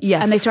your kids?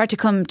 Yes. And they start to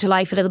come to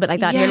life a little bit like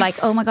that. And you're like,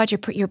 Yes. oh my God,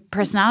 your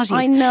personalities.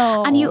 I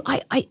know. And do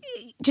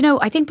you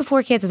know, I think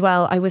before kids as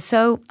well, I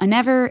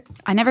never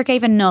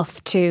gave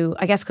enough to,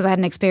 I guess because I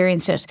hadn't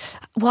experienced it,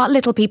 what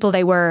little people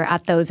they were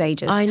at those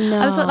ages. I know.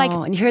 I was like,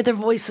 and you hear their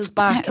voices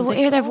back. and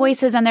hear their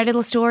voices and their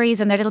little stories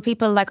and their little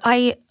people. Like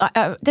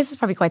this is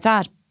probably quite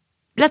sad.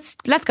 Let's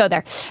go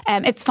there.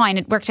 It's fine.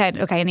 It worked out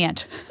okay in the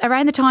end.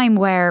 Around the time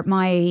where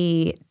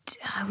my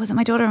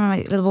daughter or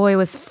my little boy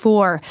was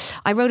 4,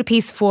 I wrote a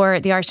piece for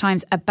the Irish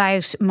Times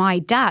about my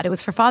dad. It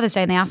was for Father's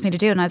Day and they asked me to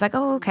do it and I was like,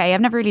 oh okay, I've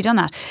never really done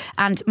that.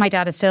 And my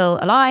dad is still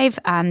alive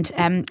and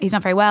he's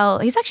not very well.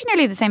 He's actually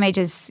nearly the same age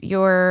as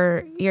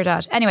your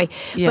dad. Anyway,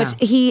 Yeah. but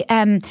he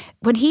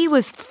when he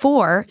was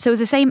 4, so it was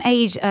the same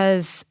age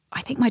as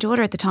I think my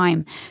daughter at the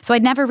time. So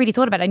I'd never really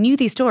thought about it. I knew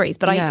these stories,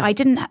 but Yeah. I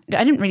didn't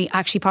really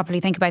actually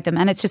properly think about them.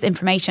 And it's just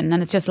information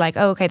and it's just like,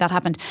 oh, okay, that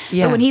happened.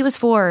 Yeah. But when he was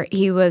 4,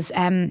 he was,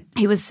 you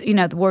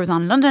know, the war was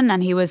on in London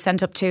and he was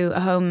sent up to a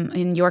home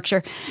in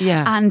Yorkshire.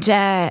 Yeah. And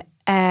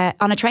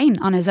on a train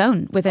on his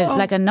own with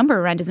like a number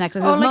around his neck.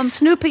 His like mum,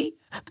 Snoopy.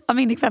 I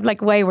mean, except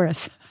like way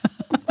worse.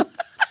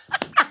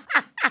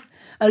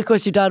 And of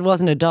course, your dad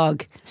wasn't a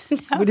dog.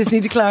 No. We just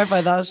need to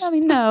clarify that. I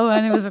mean, no,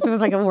 and there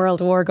was like a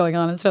world war going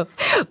on and stuff.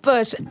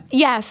 But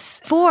yes,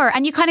 4.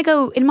 And you kind of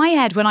go, in my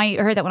head, when I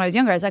heard that when I was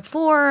younger, I was like,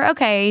 4,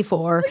 okay,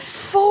 4.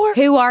 4?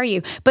 Who are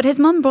you? But his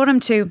mum brought him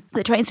to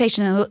the train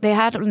station and they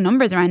had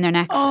numbers around their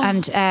necks.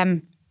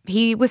 And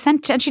he was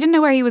sent, and she didn't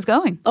know where he was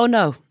going. Oh,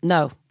 no.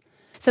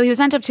 So he was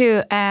sent up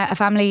to a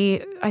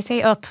family, I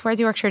say up, where's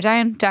Yorkshire?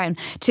 Down,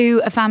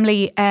 to a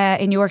family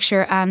in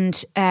Yorkshire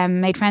and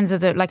made friends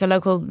with a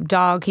local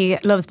dog. He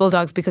loves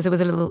bulldogs because it was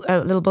a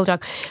little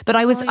bulldog. But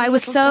I was I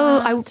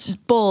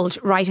bawled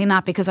writing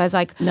that because I was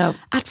like, no.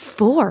 At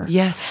 4?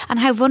 Yes. And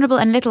how vulnerable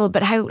and little,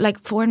 but how like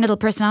 4 little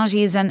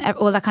personalities and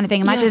all that kind of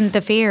thing. Imagine Yes.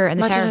 the fear and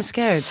the Imagine terror. how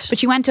scared. But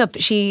she went up,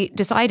 she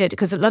decided,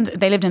 because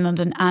they lived in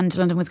London and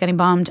London was getting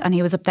bombed and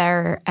he was up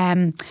there,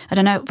 I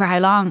don't know for how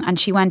long, and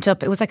she went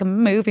up, it was like a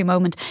movie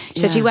moment. She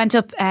said she went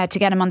up to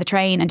get him on the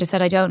train and just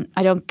said, I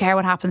don't care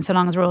what happens so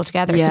long as we're all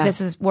together because this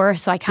is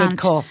worse. I can't. Good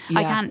call. Yeah.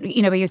 I can't,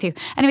 be with you.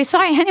 Anyway,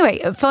 sorry. Anyway,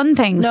 fun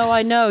things. No,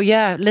 I know.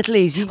 Yeah,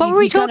 littlies. What were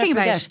we talking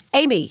about?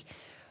 Amy.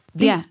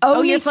 Your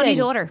funny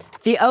daughter.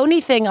 The only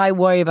thing I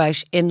worry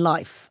about in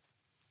life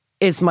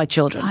is my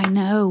children. I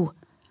know.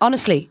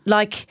 Honestly,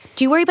 like...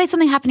 Do you worry about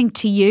something happening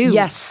to you?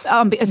 Yes.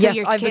 So yes,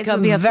 your I've kids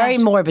become will be upset. very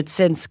morbid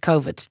since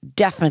COVID.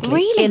 Definitely.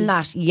 Really? In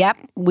that, yep.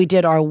 We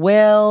did our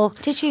will.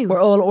 Did you?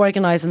 We're all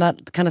organised in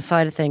that kind of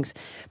side of things.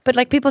 But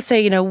like people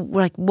say,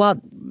 like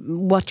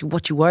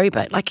what you worry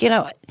about? Like,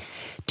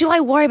 do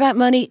I worry about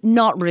money?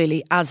 Not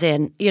really. As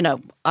in,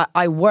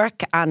 I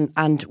work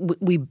and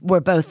we're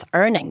both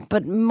earning.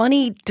 But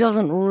money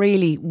doesn't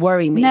really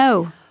worry me.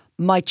 No.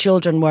 My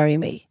children worry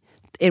me.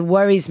 It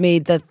worries me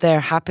that they're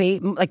happy.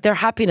 Like their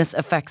happiness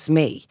affects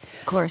me.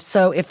 Of course.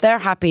 So if they're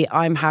happy,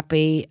 I'm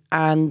happy.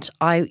 And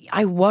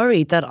I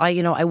worry that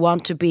I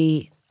want to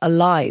be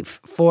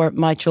alive for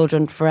my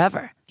children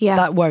forever. Yeah.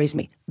 That worries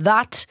me.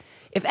 That,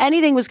 if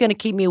anything was going to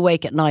keep me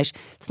awake at night,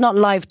 it's not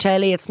live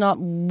telly, it's not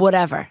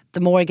whatever,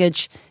 the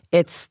mortgage,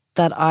 it's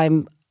that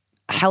I'm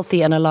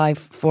healthy and alive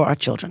for our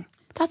children.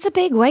 That's a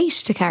big weight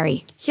to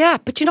carry. Yeah,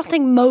 but you don't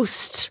think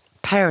most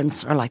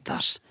parents are like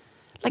that?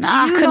 Like,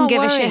 I couldn't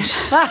give a shit.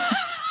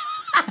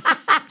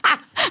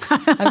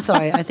 I'm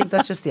sorry. I think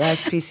that's just the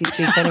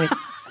ISPCC. Anyway,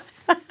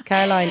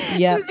 Caroline,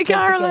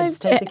 Caroline,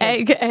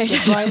 take the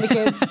kids. Mind the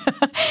kids.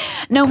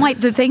 No,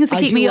 the things that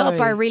I keep do me up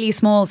worry. are really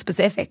small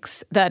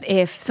specifics. That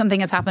if something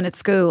has happened at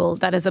school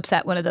that has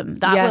upset one of them,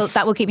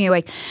 that will keep me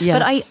awake. Yes.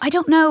 But I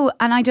don't know,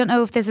 and I don't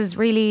know if this is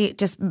really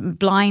just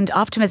blind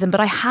optimism. But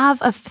I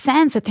have a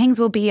sense that things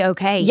will be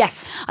okay.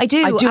 Yes, I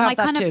do. I do and have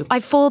that too. I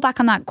fall back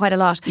on that quite a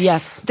lot.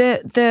 Yes.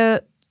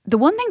 the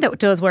one thing that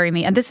does worry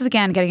me, and this is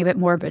again getting a bit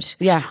morbid.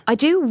 Yeah. I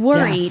do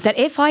worry that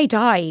if I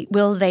die,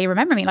 will they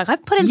remember me? Like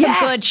I've put in some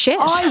good shit.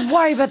 I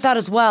worry about that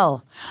as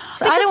well.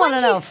 So I don't want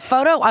to know a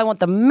photo. I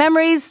want the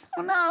memories.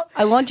 Oh no.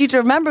 I want you to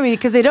remember me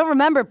because they don't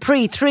remember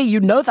pre-3.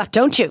 You know that,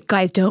 don't you?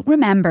 Guys, don't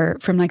remember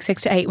from like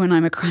 6 to 8 when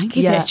I'm a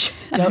cranky bitch.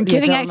 I'm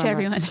giving out to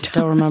everyone.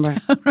 Don't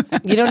remember.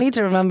 You don't need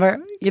to remember.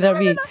 You don't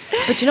need.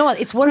 But you know what?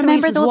 It's one of the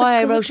reasons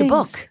why I wrote a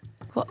book.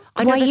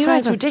 I know that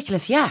sounds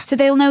ridiculous, yeah. So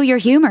they'll know your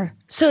humour.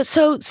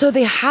 So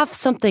they have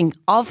something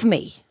of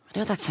me. I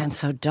know that sounds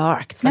so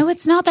dark. No,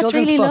 it's not. That's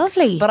really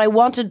lovely. But I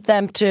wanted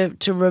them to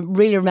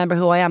really remember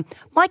who I am.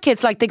 My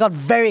kids, they got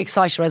very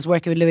excited when I was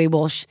working with Louis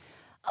Walsh.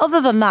 Other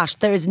than that,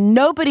 there is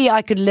nobody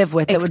I could live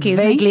with that would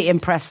vaguely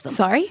impress them.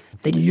 Sorry?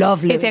 They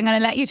love Louis. I'm going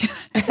to let you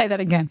say that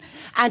again.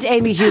 And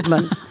Amy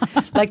Huberman.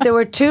 There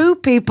were two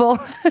people.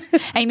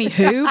 Amy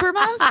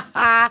Huberman?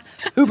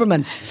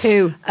 Huberman.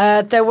 Who?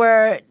 There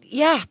were...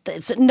 Yeah,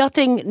 it's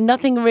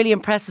nothing really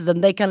impresses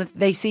them.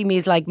 They see me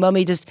as like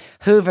mummy just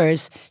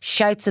hoovers,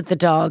 shouts at the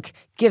dog,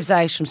 gives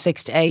out from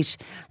 6 to 8,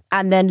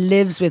 and then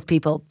lives with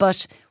people.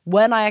 But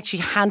when I actually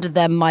handed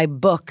them my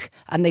book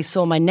and they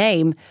saw my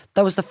name,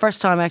 that was the first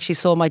time I actually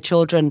saw my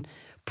children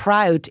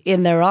proud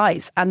in their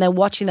eyes. And then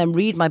watching them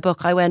read my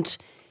book, I went,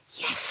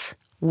 yes,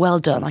 well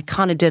done. I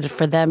kind of did it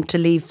for them to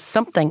leave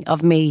something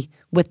of me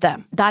with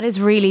them. That is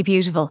really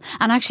beautiful.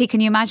 And actually,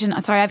 can you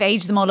imagine? Sorry, I've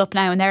aged them all up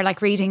now, and they're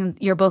like reading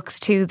your books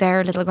to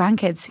their little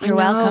grandkids. You're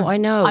welcome. I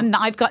know.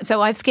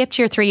 I've skipped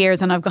your 3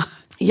 years, and I've gone.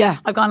 Yeah,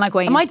 I've gone like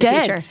way into the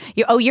dead?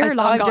 future. You're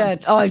long gone.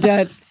 Dead. Oh, I'm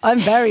dead.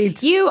 I'm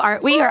buried. We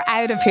are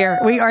out of here.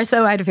 We are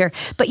so out of here.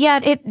 But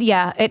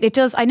it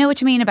does. I know what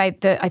you mean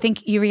about I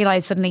think you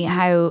realise suddenly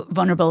how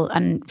vulnerable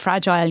and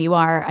fragile you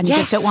are, and you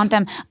just don't want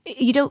them.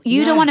 You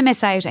don't want to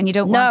miss out, and you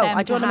don't want them.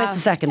 I don't want to miss a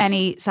second.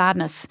 Any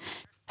sadness.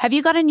 Have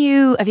you got a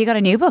new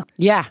book?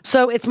 Yeah.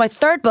 So it's my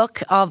third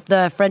book of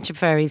the Friendship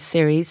Fairies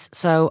series.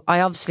 So I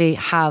obviously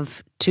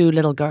have 2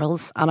 little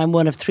girls and I'm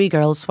one of 3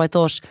 girls. So I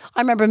thought, I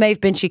remember Maeve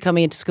Binchy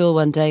coming into school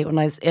one day when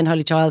I was in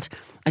Holy Child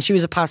and she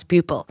was a past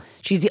pupil.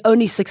 She's the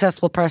only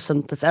successful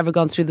person that's ever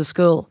gone through the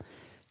school,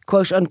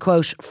 quote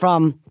unquote,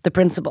 from the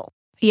principal.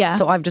 Yeah.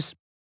 So I've just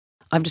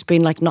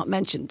been not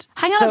mentioned.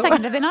 Hang on a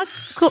second. Did they not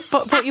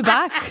put you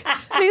back,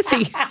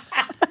 Lucy?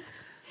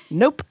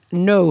 Nope,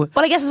 no.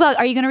 Well, I guess as well,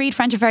 are you going to read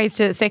Friendship Fairies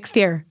to 6th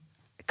year?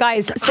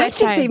 Guys, I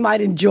think they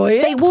might enjoy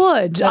it. They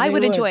would. Yeah, I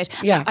would enjoy it.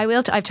 Yeah. I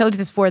will. I've told you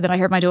this before that I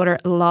heard my daughter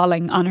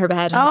lolling on her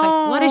bed. And I was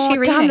like, what is she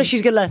reading? Damn,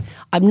 she's gonna.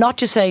 I'm not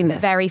just saying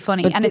this. Very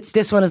funny, but and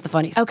this one is the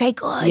funniest. Okay,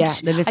 good. Yeah,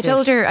 I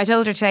told her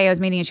today I was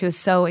meeting and she was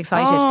so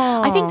excited.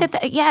 I think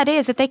that it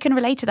is that they can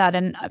relate to that.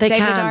 And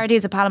David Doherty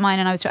is a pal of mine,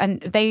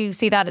 and they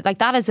see that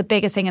that is the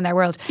biggest thing in their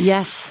world.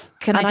 Yes.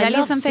 Can I tell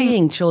you something?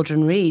 Seeing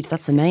children read,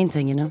 that's the main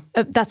thing, you know.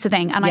 That's the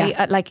thing, and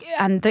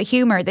and the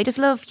humour. They just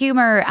love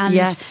humour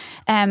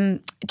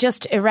and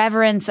just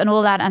irreverence and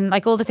all that, and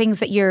all the things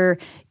that you're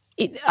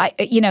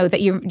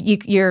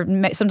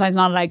sometimes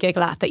not allowed to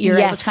giggle at, that you're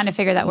able to kind of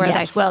figure that world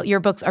out. Well, your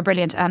books are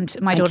brilliant, and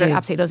my daughter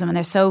absolutely loves them, and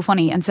they're so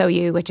funny, and so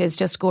you, which is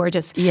just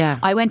gorgeous. Yeah,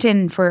 I went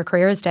in for a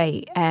careers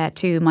day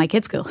to my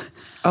kids' school.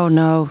 Oh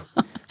no.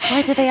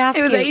 Why did they ask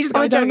you? It was ages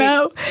ago. I don't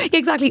know.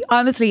 Exactly.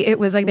 Honestly, it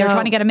was like they were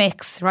trying to get a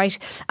mix, right?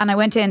 And I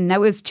went in. Now, it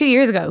was 2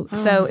 years ago.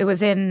 So it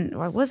was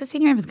was it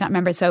senior year? I can't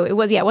remember. So it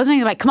was, it wasn't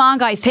even like, come on,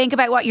 guys, think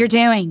about what you're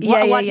doing.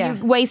 What you're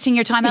wasting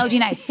your time. How old are you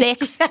now?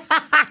 6?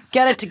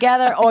 Get it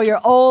together or you're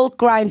all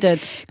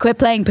grounded. Quit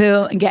playing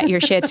pool and get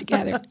your shit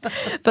together.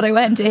 But I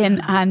went in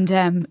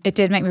and it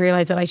did make me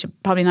realise that I should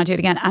probably not do it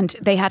again. And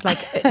they had like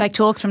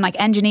talks from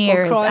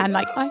engineers and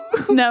I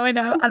know. And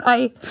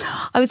I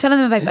was telling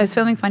them about, I was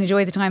filming Find a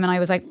Joy at the time, and I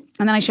was like,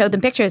 and then I showed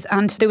them pictures,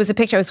 and there was a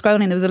picture I was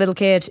scrolling, there was a little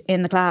kid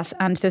in the class,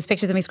 and there was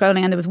pictures of me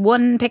scrolling, and there was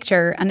one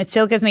picture, and it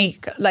still gives me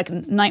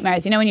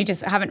nightmares, when you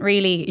just haven't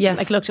really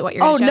looked at what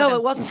you're going to show them.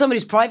 It wasn't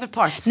somebody's private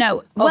parts.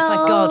 No. Oh,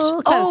 thank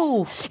God.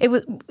 Close.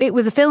 It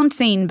was a filmed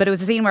scene, but it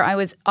was a scene where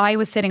I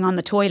was sitting on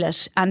the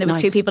toilet and there was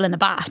 2 people in the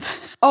bath.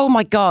 Oh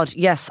my God,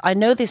 yes. I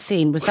know this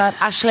scene. Was that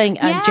Aisling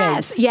and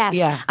James? Yes.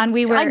 Yeah. And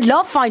I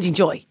love Finding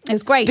Joy. It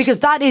was great. Because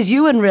that is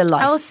you in real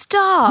life. Oh,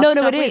 stop. No,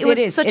 stop. it is.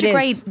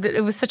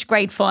 It was such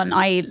great fun.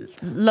 I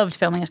loved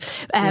filming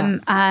it.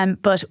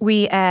 But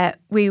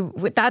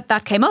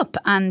that came up,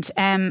 and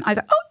I was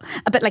like,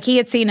 but he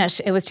had seen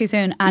it. It was too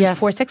soon, and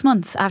for 6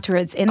 months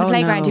afterwards in the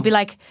playground, he'd be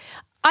like,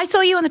 I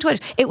saw you on the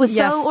toilet. It was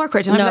so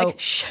awkward, and I'm like,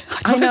 shh.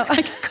 I was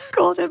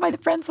called in by the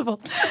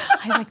principal.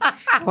 I was like,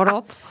 shut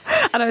up.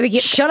 And I was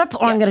like, shut up,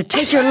 or I'm going to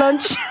take your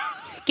lunch.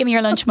 Give me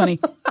your lunch money.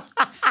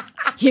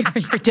 You're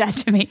dead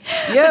to me.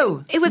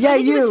 It was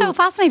so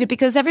fascinating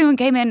because everyone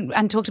came in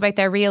and talked about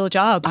their real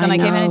jobs, and I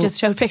came in and just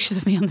showed pictures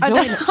of me on the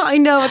toilet. I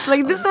know. It's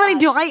like, this is what I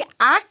do. I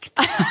act.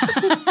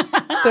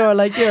 They were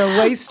like, you're a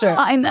waster.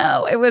 I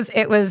know. It was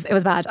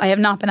bad. I have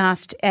not been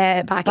asked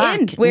back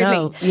in, weirdly.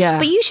 No. Yeah.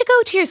 But you should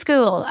go to your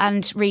school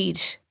and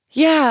read.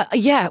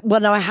 Yeah.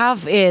 Well, no, I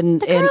have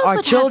in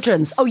our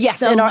children's. Oh, yes,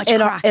 so in our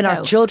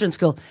children's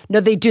school. No,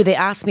 they do. They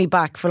ask me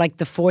back for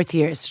the 4th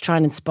years to try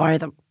and inspire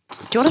them.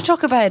 Do you want to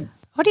talk about?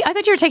 I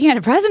thought you were taking out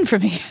a present for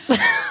me.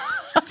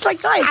 was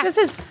like, guys, this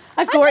is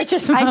a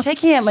gorgeous mug. I'm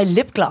taking out my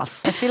lip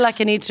gloss. I feel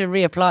like I need to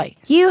reapply.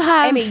 You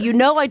have... Amy, you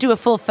know I do a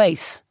full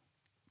face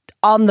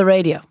on the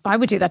radio. I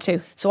would do that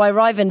too. So I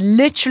arrive in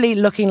literally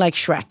looking like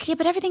Shrek. Yeah,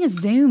 but everything is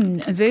Zoom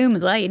as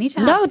well. You need to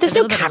have... No, there's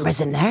no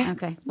cameras in there.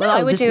 Okay. Well, No,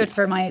 I would there's do it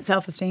for my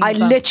self-esteem. I as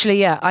well.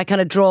 literally, I kind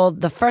of draw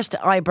the first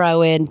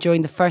eyebrow in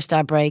during the first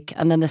ad break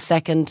and then the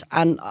second.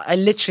 And I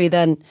literally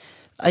then...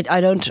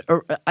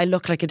 I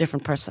look like a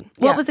different person.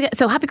 What was it?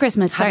 So happy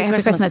Christmas. Sorry, happy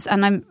Christmas. Christmas.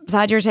 And I'm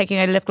sad you're taking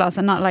a lip gloss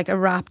and not like a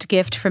wrapped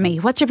gift for me.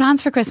 What's your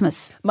plans for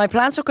Christmas? My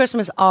plans for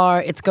Christmas are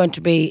it's going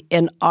to be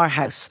in our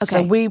house. Okay.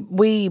 So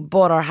we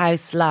bought our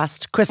house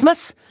last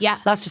Christmas. Yeah.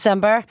 Last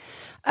December.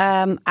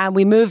 And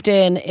we moved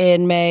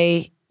in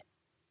May.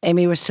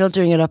 Amy, we're still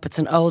doing it up. It's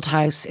an old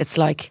house. It's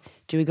like,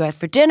 do we go out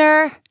for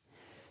dinner?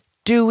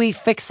 Do we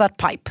fix that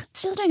pipe?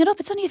 Still doing it up.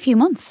 It's only a few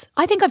months.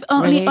 I think I've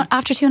only, Really?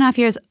 after 2.5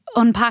 years,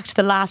 unpacked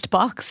the last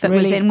box that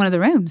was Really? in one of the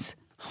rooms.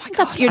 Oh my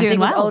God, you're I doing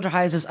think well. With older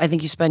houses, I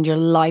think you spend your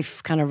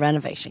life kind of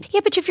renovating.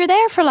 Yeah, but if you're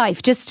there for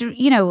life, just, I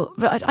don't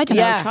know,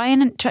 Yeah. try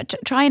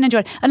and enjoy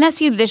it.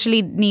 Unless you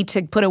literally need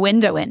to put a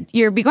window in,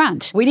 you'll be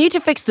grand. We need to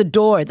fix the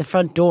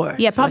front door.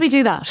 Yeah, It's probably like-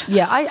 do that.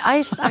 Yeah,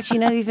 I actually,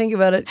 now you think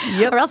about it.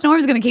 Yep. Or else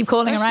Norm's going to keep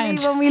calling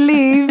Especially around. when we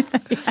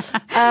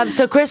leave.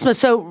 So Christmas.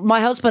 So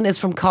my husband is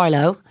from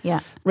Carlow.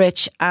 Yeah.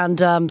 Rich,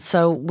 and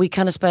so we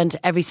kind of spend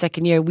every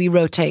second year we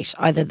rotate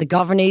either the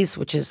Governeys,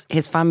 which is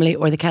his family,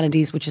 or the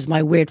Kennedys, which is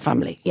my weird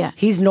family. Yeah.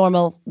 He's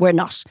normal, we're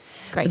not.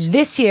 Great. But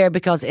this year,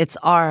 because it's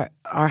our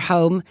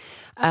home,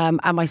 and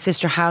my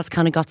sister has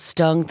kind of got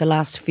stung the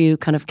last few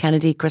kind of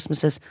Kennedy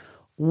Christmases,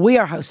 we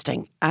are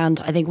hosting,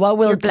 and I think what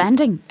we'll You're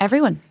blending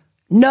everyone.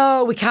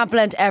 No, we can't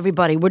blend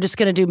everybody. We're just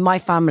going to do my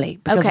family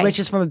because Okay. Rich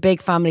is from a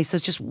big family, so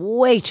it's just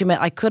way too many.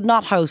 I could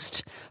not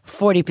host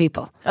 40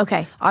 people.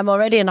 Okay. I'm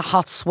already in a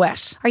hot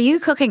sweat. Are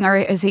you cooking or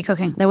is he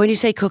cooking? Now, when you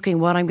say cooking,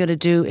 what I'm going to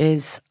do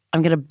is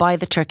I'm going to buy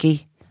the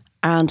turkey,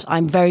 and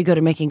I'm very good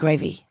at making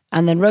gravy,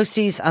 and then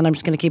roasties, and I'm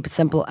just going to keep it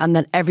simple, and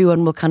then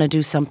everyone will kind of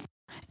do something.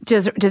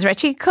 Does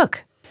Richie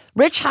cook?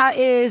 Rich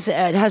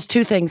has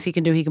two things he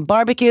can do. He can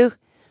barbecue,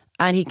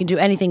 and he can do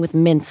anything with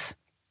mince.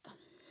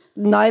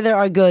 Neither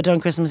are good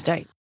on Christmas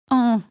Day.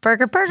 Oh,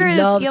 burgers, He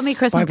loves yummy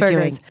Christmas barbecuing.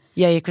 burgers.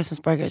 Yeah, Christmas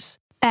burgers.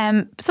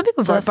 Some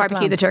people So that's the barbecue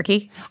plan. the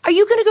turkey. Are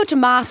you going to go to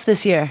Mass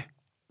this year?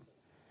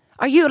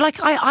 Are you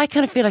like, I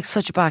kind of feel like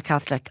such a bad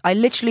Catholic. I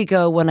literally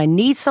go when I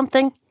need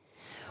something,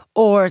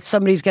 or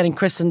somebody's getting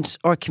christened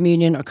or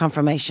communion or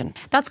confirmation.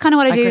 That's kind of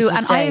what I At do, Christmas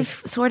and Day.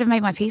 I've sort of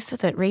made my peace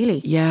with it.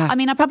 Really, Yeah. I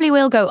mean, I probably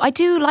will go. I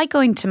do like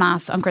going to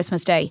Mass on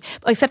Christmas Day,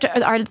 except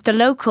our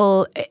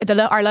local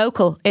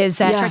is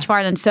Church of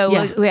Ireland, so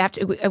Yeah. we have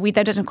to. We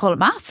they don't call it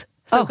Mass.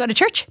 So go to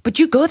church. But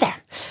you go there.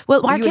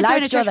 Well, Are our you kids are allowed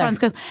in a to go church there? around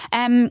school.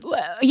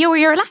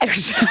 You're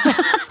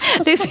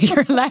allowed. Lucy,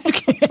 you're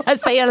allowed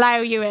as they allow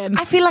you in.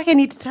 I feel like I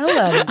need to tell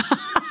them.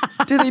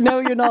 Do they know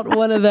you're not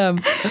one of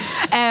them?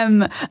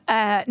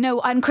 No,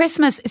 on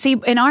Christmas, see,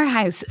 in our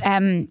house,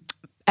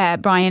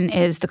 Brian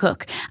is the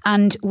cook,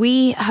 and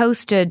we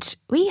hosted.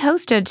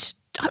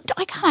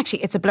 I can't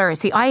actually. It's a blur.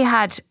 See, I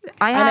had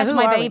who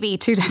my are we? baby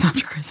 2 days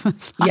after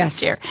Christmas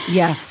last year.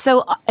 Yes.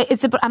 So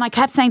and I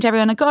kept saying to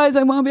everyone, like, guys,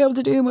 I won't be able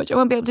to do much. I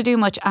won't be able to do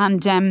much.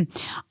 And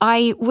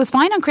I was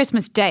fine on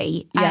Christmas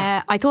Day.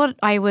 Yeah. I thought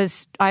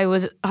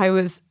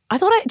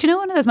do you know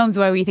one of those moments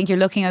where you think you're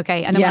looking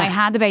okay, and then when Yeah. I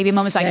had the baby,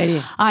 Mum was like,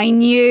 Shady. I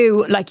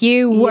knew, like,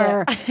 you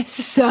were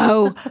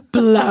so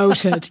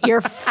bloated. Your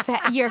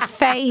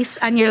face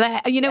and your when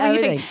you think,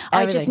 Everything,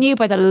 I just everything. knew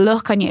by the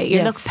look on you, you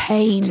Yes, look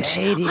pained.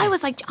 shady. I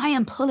was like, I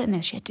am pulling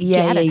this shit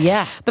Yeah, together.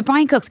 yeah. But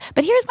Brian cooks.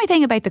 But here's my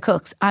thing about the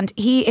cooks, and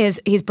he's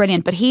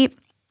brilliant, but he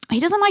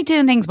doesn't like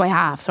doing things by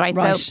halves, right?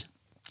 Right. So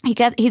he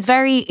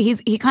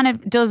kind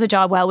of does a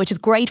job well, which is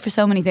great for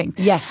so many things.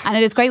 Yes. And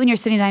it is great when you're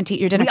sitting down to eat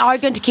your dinner. We are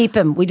going to keep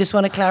him. We just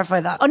want to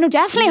clarify that. Oh no,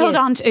 definitely He hold is.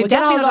 on to We're going to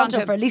definitely hold on to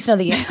him for at least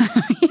another year.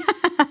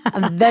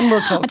 And then we'll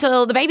talk.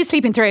 until the baby's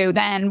sleeping through.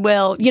 Then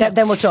we'll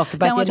Then we'll talk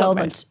about then the talk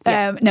annulment.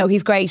 about it. No,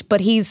 he's great,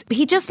 but he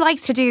just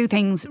likes to do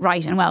things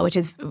right and well, which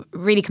is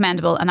really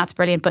commendable, and that's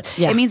brilliant. But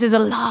Yeah. it means there's a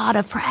lot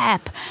of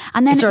prep,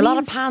 and then Is there it a lot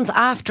of means- pans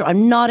after?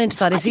 I'm not into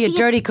that. Is he a See,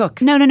 dirty it's-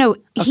 cook? No.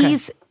 Okay.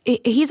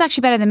 He's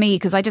actually better than me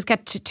because I just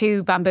get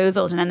too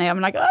bamboozled, and then I'm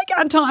like, I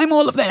can't time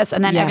all of this,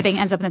 and then Yes. everything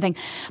ends up in the thing.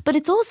 But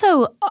it's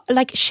also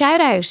like, shout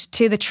out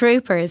to the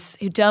troopers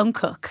who don't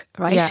cook,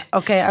 right? Yeah.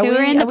 Okay. Are Who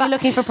we ba-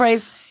 looking for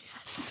praise?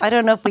 I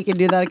don't know if we can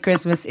do that at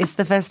Christmas. It's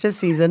the festive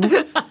season.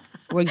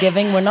 We're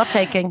giving, we're not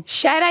taking.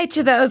 Shout out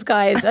to those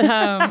guys at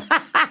home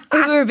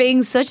who are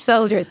being such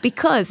soldiers,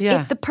 because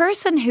Yeah. if the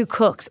person who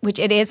cooks, which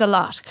it is a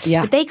lot,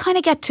 Yeah. but they kind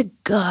of get to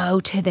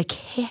go to the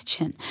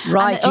kitchen.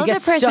 Right, And the you get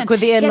other person stuck with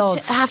the gets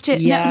in-laws. to have to,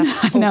 Yeah.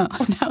 no.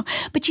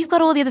 But you've got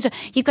all the other stuff.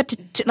 You've got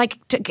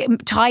to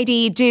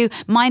tidy, do,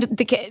 mind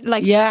the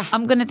like. Yeah.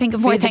 I'm going to think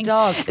of more Feed the things.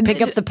 dog,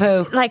 pick up the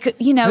poo. Like,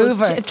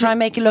 Hoover, try and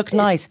make it look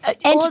nice. all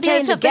the other Entertain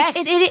the stuff.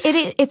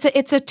 guests.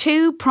 It's a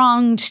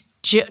two-pronged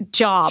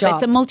job.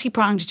 It's a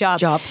multi-pronged job.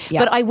 Yeah.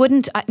 But I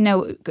wouldn't,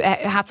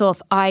 hats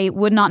off, I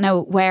would not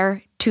know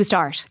where to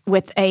start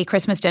with a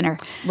Christmas dinner.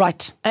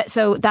 Right.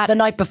 So that The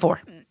night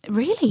before.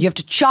 Really? You have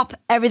to chop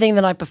everything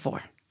the night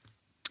before.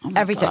 Oh my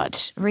everything. God,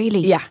 really?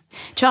 Yeah.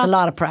 Chop. It's a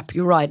lot of prep.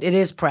 You're right. It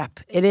is prep.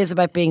 It is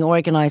about being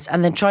organised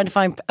and then trying to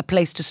find a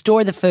place to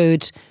store the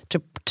food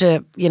to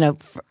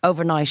for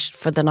overnight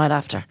for the night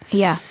after.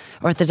 Yeah.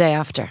 Or the day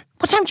after.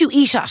 What time do you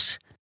eat at?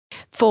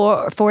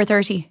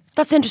 4:30.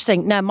 That's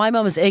interesting. Now, my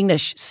mum is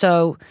English,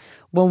 so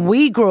when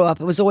we grew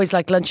up, it was always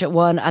like lunch at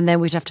 1 and then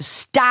we'd have to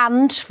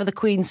stand for the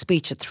Queen's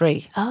speech at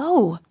 3.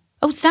 Oh,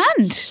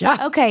 stand.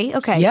 Yeah. Okay.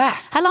 Yeah.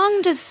 How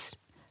long does...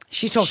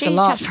 She talks a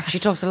lot. She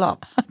talks a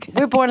lot. Okay. We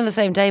were born on the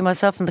same day,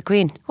 myself and the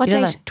Queen. What you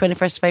know date? That?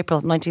 21st of April,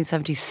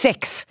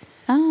 1976.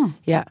 Oh.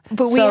 Yeah.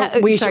 But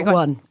we eat at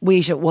 1. We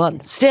eat at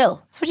 1. Still.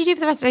 So what do you do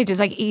for the rest of the day? Just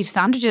like eat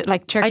sandwiches,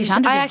 like turkey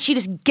sandwiches? I actually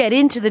just get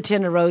into the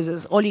tin of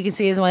roses. All you can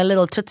see is my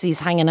little tootsies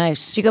hanging out.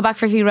 Do you go back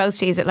for a few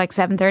roasties at like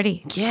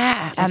 7:30?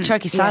 Yeah. Like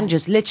turkey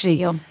sandwiches, literally.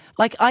 Yum.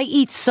 Like I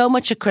eat so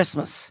much at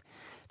Christmas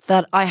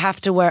that I have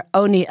to wear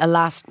only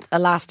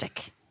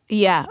elastic.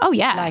 Yeah. Oh,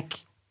 yeah. Like,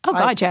 oh,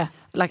 God, yeah.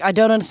 Like, I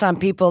don't understand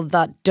people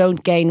that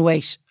don't gain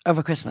weight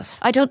over Christmas.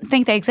 I don't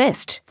think they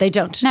exist. They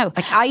don't. No.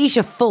 Like, I eat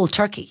a full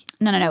turkey.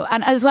 No.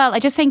 And as well, I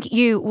just think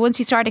once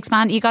you start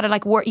expanding, you got to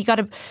like work, you got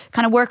to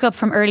kind of work up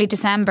from early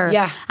December.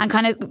 Yeah. And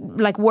kind of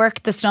like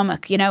work the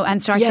stomach,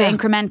 and start to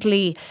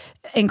incrementally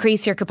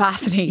increase your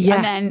capacity. Yeah.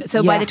 And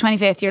then, by the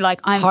 25th, you're like,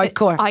 I'm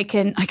hardcore. I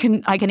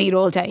can eat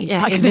all day.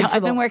 Yeah,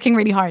 I've been working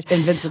really hard.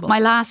 Invincible. My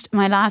last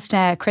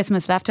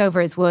Christmas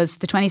leftovers was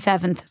the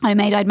 27th.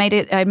 I'd made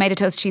a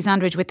toasted cheese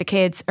sandwich with the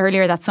kids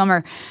earlier that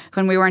summer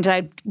when we weren't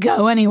allowed to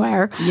go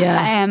anywhere.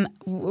 Yeah.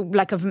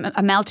 Like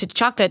a melted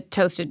chocolate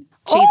toasted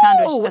cheese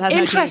sandwich that has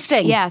interesting.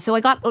 no cheese. Yeah, so I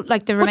got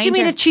like the remainder. What do you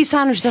mean a cheese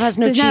sandwich that has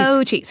no There's cheese?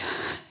 no cheese.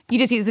 You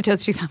just use the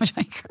toasted cheese sandwich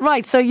maker.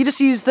 Right, so you just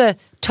use the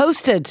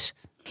toasted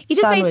You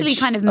just sandwich. basically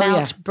kind of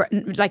melt,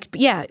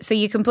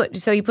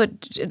 so you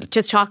put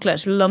just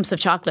chocolate, lumps of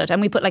chocolate,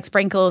 and we put like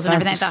sprinkles and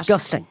everything like that.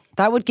 Disgusting.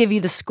 That would give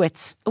you the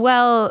squits.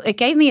 Well, it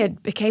gave me a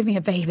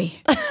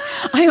baby.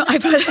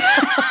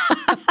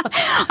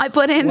 I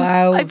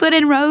put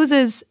in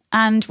roses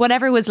and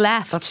whatever was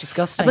left. That's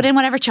disgusting. I put in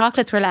whatever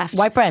chocolates were left.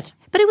 White bread.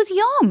 But it was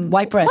yum.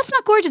 White bread. What's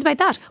not gorgeous about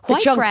that?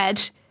 White chunks.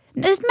 bread,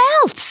 it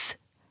melts.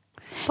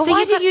 But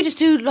why didn't you just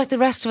do like the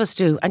rest of us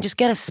do and just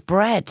get a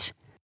spread?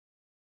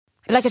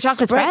 Like a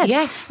chocolate spread?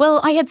 Yes.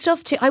 Well, I had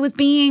stuff too. I was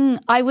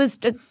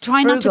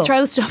trying not to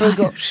throw stuff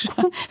out.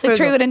 So I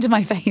threw it into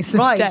my face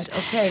instead.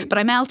 Okay. But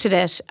I melted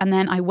it and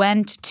then I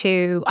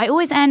I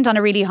always end on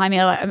a really high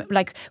meal.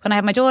 Like when I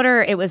have my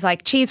daughter, it was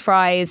like cheese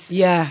fries.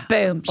 Yeah.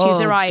 Boom. She's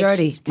arrived.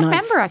 Dirty. I Nice.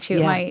 remember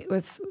actually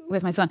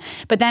with my son.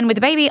 But then with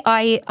the baby,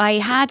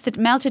 I had the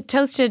melted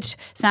toasted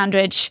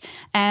sandwich.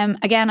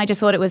 Again, I just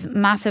thought it was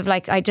massive.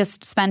 Like I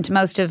just spent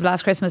most of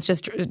last Christmas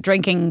just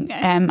drinking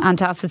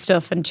antacid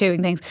stuff and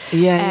chewing things.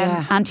 Yeah.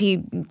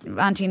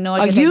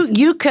 Anti-nausea.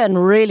 You can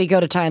really go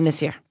to town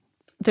this year.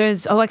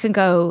 I can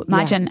go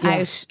imagine Yeah.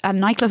 out and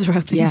nightclubs are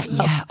opening. Yeah, as well.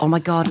 yeah. Oh my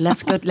God,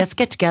 let's go. Let's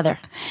get together.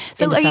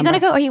 So in are you December. going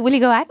to go? Will you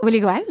go out? Will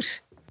you go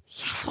out?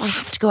 Yes, well, I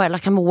have to go out.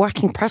 Like I'm a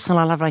working person.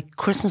 I'll have like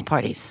Christmas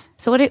parties.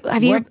 So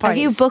have you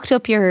parties. booked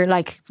up your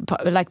like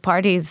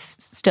parties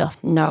stuff?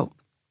 No.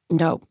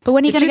 But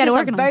when are you going to get I'm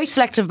organised? very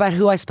selective about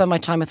who I spend my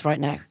time with right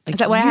now. Like, Is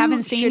that why I you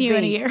haven't seen should you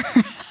in a be- year?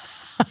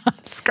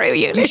 Screw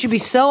you. You should be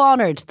so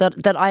honoured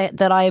that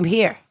I am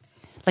here.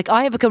 Like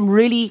I have become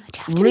really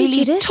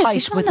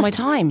tight with my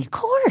time. Of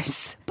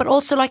course. But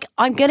also like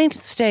I'm getting to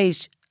the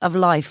stage of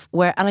life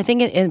where, and I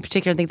think in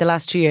particular, I think the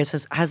last 2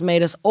 years has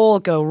made us all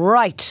go,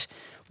 right,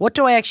 what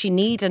do I actually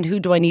need and who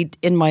do I need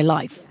in my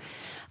life?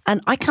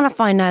 And I kind of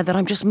find now that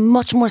I'm just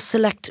much more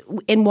select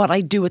in what I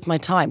do with my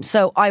time.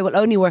 So I will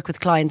only work with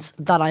clients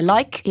that I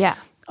like. Yeah.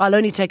 I'll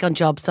only take on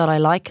jobs that I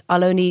like.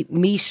 I'll only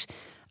meet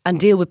and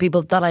deal with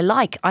people that I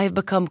like. I have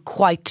become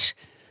quite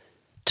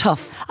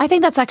tough. I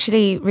think that's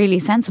actually really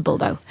sensible,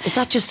 though. Is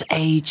that just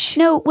age?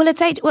 No, well,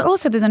 it's age. Well,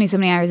 also there's only so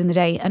many hours in the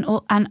day, and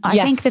I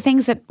Yes. think the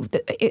things that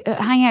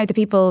hang out with the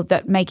people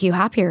that make you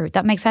happier,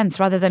 that makes sense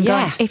rather than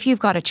going if you've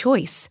got a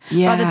choice,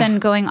 rather than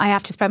going I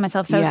have to spread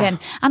myself so thin.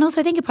 And also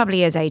I think it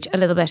probably is age a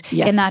little bit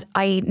in that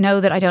I know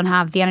that I don't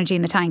have the energy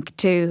in the tank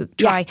to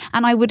try,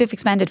 and I would have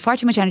expended far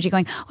too much energy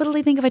going, what'll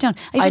they think if I don't?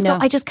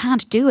 I just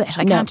can't do it.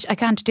 I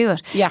can't do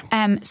it. Yeah.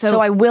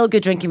 So I will go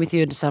drinking with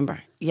you in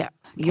December. Yeah.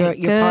 You're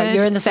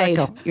in the save.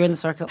 circle. You're in the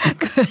circle.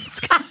 Good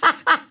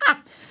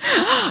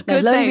Now,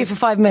 let me save. be for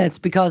 5 minutes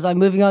because I'm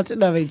moving on to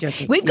nobody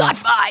joking. We've got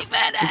 5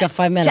 minutes. We've got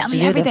 5 minutes. Tell to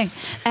me do everything.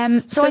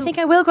 This. So I think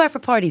I will go out for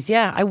parties.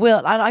 Yeah, I will.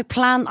 And I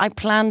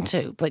plan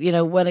to. But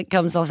when it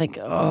comes, I'll think,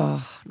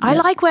 I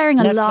like wearing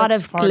a Netflix lot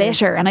of party.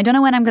 glitter, and I don't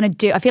know when I'm going to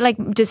do. I feel like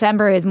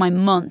December is my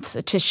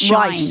month to shine.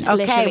 right. Okay.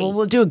 literally. Well,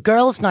 we'll do a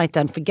girls' night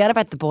then. Forget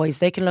about the boys.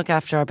 They can look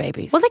after our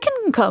babies. Well, they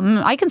can come.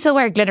 I can still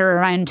wear glitter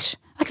around.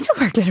 I can still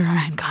wear glitter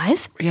around,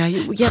 guys. Yeah,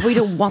 we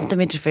don't want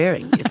them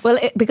interfering. Well,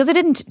 because I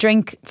didn't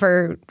drink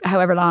for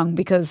however long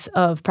because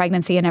of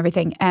pregnancy and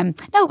everything. No,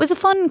 it was a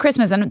fun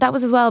Christmas, and that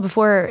was as well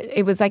before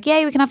it was like,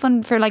 yeah, we can have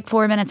fun for like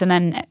 4 minutes, and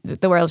then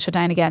the world shut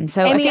down again.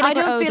 So Amy, I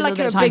don't feel like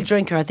you're a big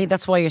drinker. I think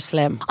that's why you're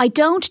slim. I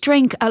don't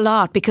drink a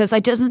lot because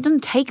it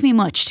doesn't take me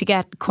much to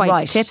get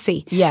quite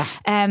tipsy. Yeah.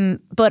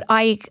 But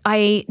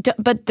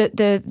but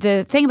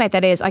the thing about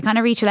that is I kind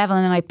of reach a level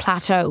and then I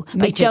plateau.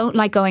 I don't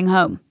like going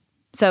home.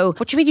 So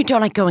what do you mean you don't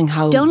like going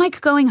home? Don't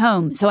like going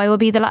home. So I will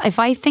be if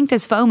I think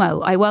there's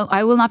FOMO, I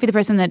will not be the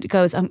person that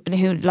goes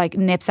who like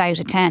nips out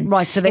at 10.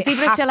 Right. So they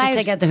have to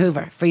take out the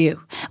Hoover for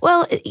you.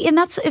 Well, and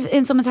that's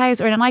in someone's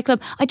house or in a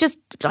nightclub. I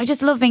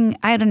just love being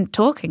out and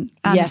talking.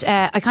 And yes.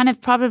 I kind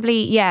of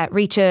probably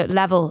reach a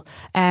level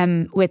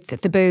with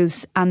the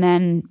booze, and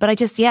then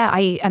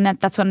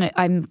that's when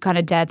I'm kind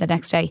of dead the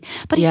next day.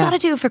 But you got to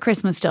do it for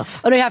Christmas stuff.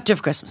 Oh no, you have to do it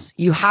for Christmas.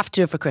 You have to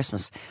do it for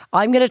Christmas.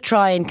 I'm going to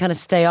try and kind of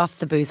stay off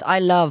the booze. I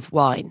love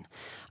wine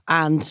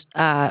and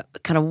kind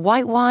of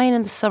white wine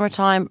in the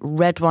summertime,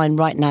 red wine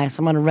right now.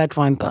 So I'm on a red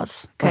wine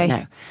buzz right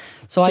now.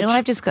 So do you know what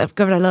I've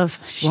discovered I love?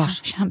 What?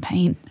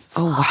 Champagne.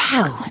 Oh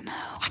wow. I know.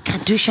 I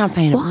can't do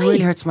champagne. Why? It really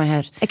hurts my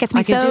head. It gets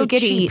me so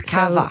giddy. Cheap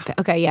cava.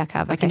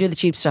 Cava. I can do the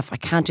cheap stuff. I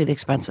can't do the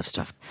expensive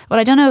stuff. Well,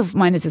 I don't know if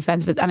mine is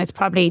expensive, and it's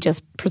probably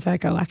just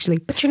Prosecco actually.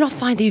 But you're not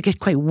finding that you get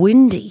quite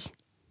windy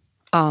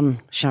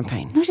on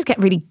champagne? I just get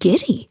really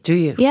giddy. Do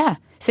you? Yeah.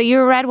 So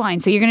you're a red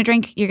wine. So you're going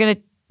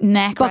to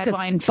neck buckets, red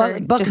wine for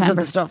buckets December.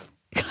 of the stuff.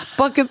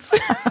 Buckets.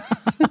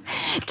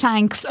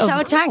 Tanks.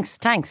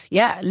 Tanks.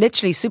 Yeah,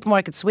 literally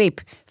supermarket sweep.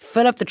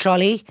 Fill up the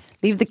trolley.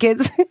 Leave the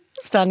kids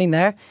standing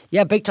there.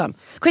 Yeah, big time.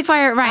 Quick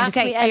fire round. Ask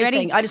Okay, me are you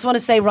anything. ready? I just want to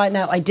say right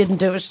now, I didn't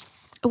do it.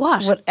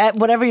 What?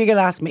 Whatever you're going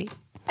to ask me.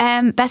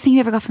 Best thing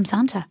you ever got from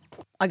Santa?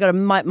 I got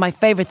my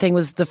favourite thing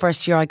was the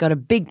first year I got a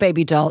big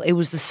baby doll. It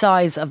was the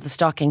size of the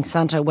stocking.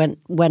 Santa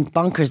went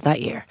bonkers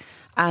that year.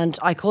 And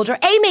I called her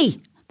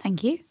Amy.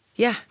 Thank you.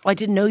 Yeah, I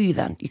didn't know you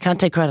then. You can't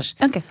take credit.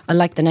 Okay. I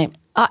like the name.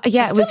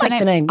 Yeah, it was like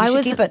the name. You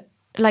should keep it.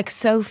 Like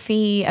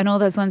Sophie and all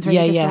those ones where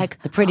you're just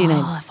like the pretty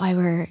names. If I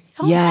were,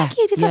 thank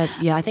you.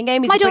 Yeah. I think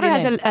Amy's my a pretty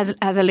daughter name.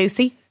 has a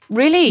Lucy.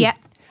 Really? Yeah.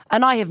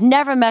 And I have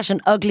never met an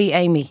ugly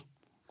Amy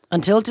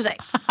until today.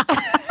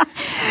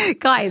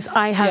 Guys,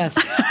 I have.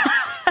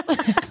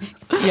 Yes.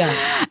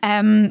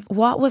 Yeah.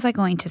 What was I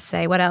going to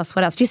say? What else?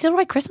 Do you still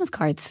write Christmas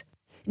cards?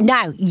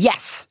 Now,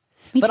 yes.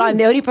 Me but too. I'm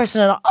the only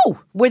person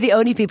we're the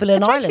only people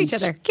in Ireland. Let's write to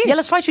each other. Cute. Yeah,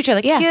 let's write to each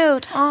other. Yeah.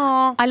 Cute.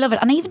 Aww. I love it.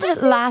 And I even did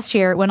it last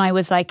year when I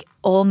was like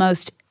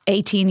almost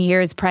 18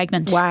 years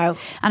pregnant. Wow.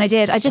 And I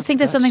did. I just think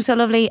there's something so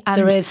lovely. And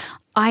there is.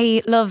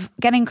 I love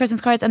getting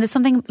Christmas cards, and there's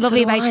something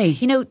lovely about, I.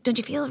 don't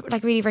you feel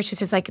like really virtuous?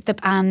 Just like the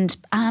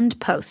and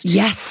post.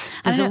 Yes.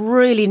 There's a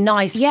really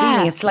nice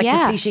feeling. It's like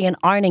completing an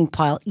ironing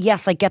pile.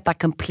 Yes, I get that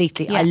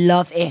completely. Yeah. I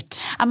love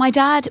it. And my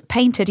dad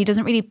painted. He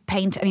doesn't really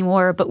paint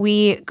anymore, but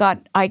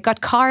I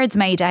got cards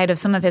made out of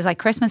some of his like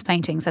Christmas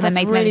paintings, and that's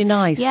then made really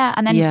nice. Yeah,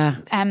 and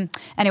then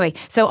anyway,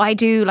 so I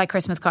do like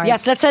Christmas cards.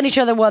 Yes, let's send each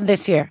other one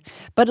this year.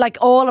 But like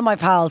all of my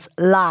pals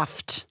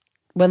laughed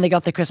when they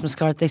got their Christmas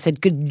card. They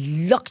said, good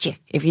luck to you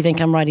if you think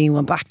I'm writing you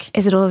one back.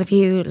 Is it all of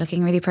you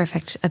looking really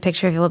perfect? A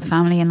picture of all the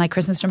family and like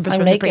Christmas jumpers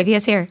from the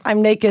previous year?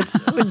 I'm naked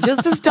with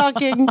just a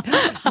stocking.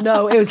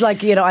 No, it was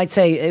like, I'd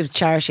say it was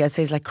charity. I'd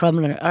say it's like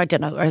Crumlin, or I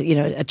don't know, or,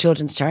 a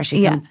children's charity.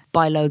 You can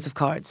buy loads of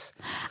cards.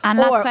 And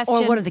last question.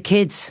 Or one of the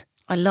kids.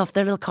 I love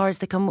their little cards.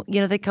 They come,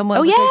 they come.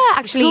 Oh yeah,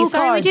 actually,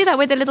 sorry, cards. we do that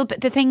with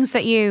the things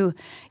that you,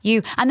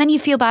 and then you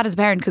feel bad as a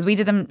parent because we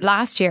did them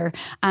last year,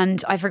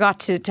 and I forgot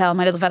to tell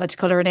my little fella to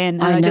colour it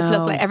in, and I just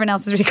looked like everyone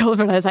else is really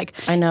colourful, and I was like,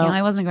 I know,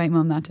 I wasn't a great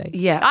mum that day.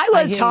 Yeah, I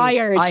was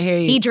tired. I hear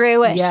you. He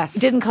drew it. Yes,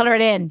 didn't colour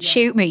it in. Yes.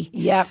 Shoot me.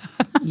 Yeah.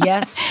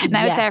 Yes.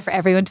 Now it's there for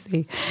everyone to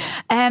see.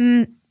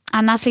 And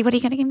Natalie, what are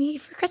you going to give me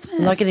for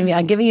Christmas?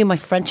 I'm giving you my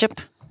friendship,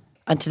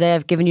 and today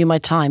I've given you my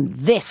time.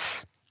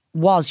 This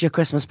was your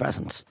Christmas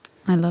present.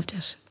 I loved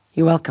it.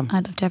 You're welcome.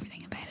 I loved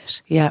everything about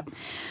it. Yeah.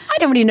 I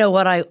don't really know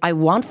what I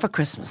want for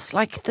Christmas.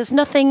 Like, there's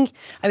nothing.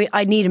 I mean,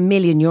 I need €1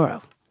 million. Do you know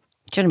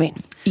what I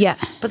mean? Yeah.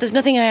 But there's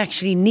nothing I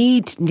actually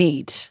need.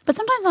 But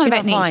sometimes not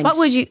about need. What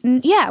would you,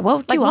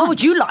 what do you want? What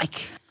would you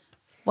like?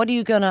 What are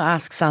you going to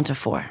ask Santa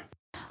for?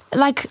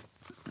 Like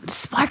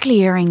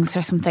sparkly earrings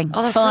or something.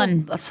 Oh, that's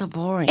fun. That's so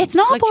boring. It's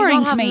not boring do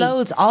you not to me.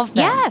 Loads of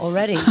them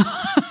already.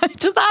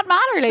 Does that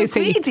matter,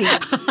 Lucy?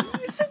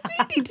 So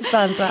greedy to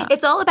Santa.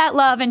 It's all about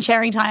love and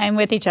sharing time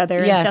with each other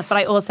and stuff. But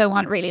I also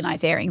want really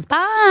nice earrings. Bye.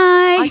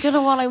 I don't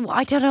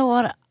know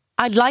what.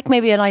 I'd like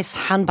maybe a nice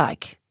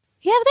handbag.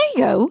 Yeah, there you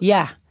go.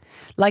 Yeah,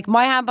 like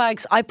my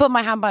handbags. I put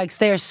my handbags.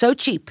 They are so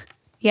cheap.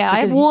 Yeah, I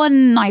have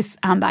one nice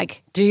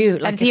handbag. Do you?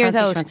 Like it's years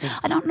old. Fancy.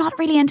 I'm not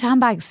really into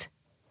handbags.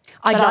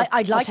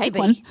 I'd like to be.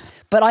 One.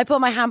 But I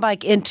put my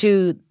handbag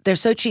into. They're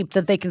so cheap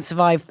that they can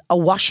survive a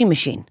washing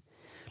machine.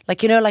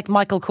 Like like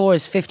Michael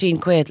Kors,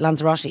 £15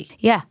 Lanzarote.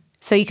 Yeah.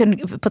 So you can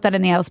put that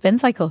in the L spin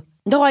cycle.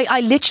 No, I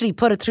literally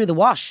put it through the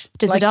wash.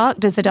 Does the dog?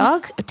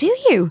 Do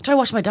you? Do I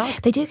wash my dog?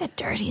 They do get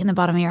dirty in the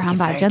bottom of your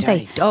handbag, don't Very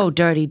they? dirty. Oh,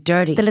 dirty.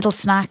 The little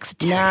snacks.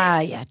 Dirty. Nah,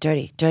 yeah,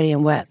 dirty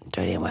and wet.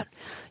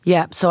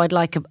 Yeah, so I'd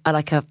like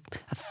a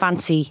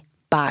fancy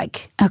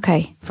bag.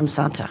 Okay. From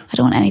Santa. I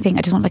don't want anything.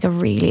 I just want like a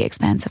really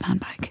expensive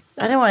handbag.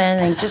 I don't want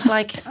anything. Just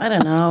like, I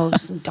don't know,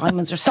 some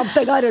diamonds or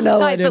something. I don't know.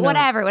 Guys, but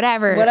whatever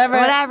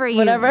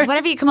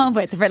you come up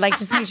with, for like,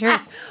 just make sure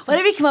it's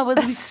whatever you come up with,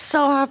 I'll be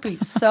so happy,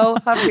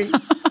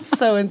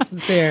 so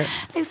insincere.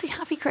 Lucy,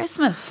 happy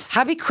Christmas.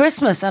 Happy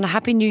Christmas and a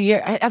happy New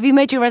Year. Have you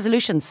made your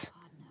resolutions?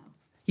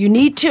 You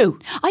need to.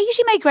 I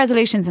usually make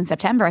resolutions in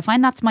September. I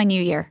find that's my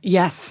New Year.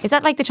 Yes. Is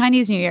that like the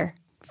Chinese New Year?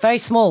 Very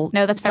small.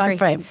 No, that's February.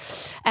 Time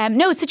frame.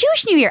 No, it's the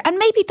Jewish New Year, and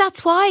maybe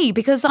that's why,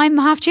 because I'm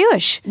half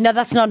Jewish. No,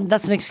 that's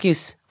an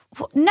excuse.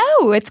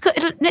 No, it's good.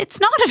 It's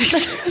not an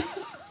excuse.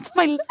 It's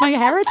my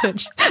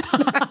heritage.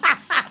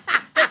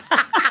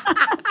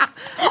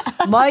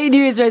 My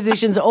New Year's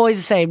resolutions are always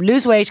the same.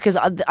 Lose weight, because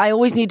I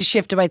always need to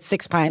shift about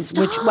 6 pounds,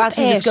 which, as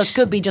we discussed,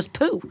 could be just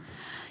poo.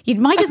 You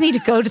might just need to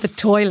go to the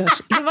toilet.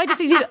 You might just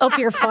need to up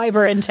your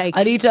fibre intake.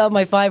 I need to up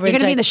my fibre intake. You're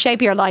going to be in the shape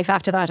of your life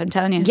after that, I'm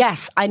telling you.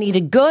 Yes, I need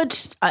a good...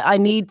 I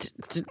need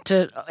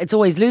to... It's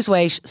always lose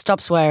weight,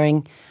 stop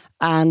swearing,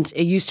 and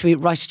it used to be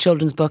write a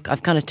children's book.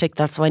 I've kind of ticked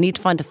that, so I need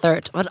to find a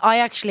third. But I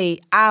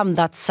actually am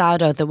that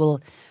sourdough that will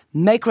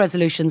make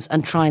resolutions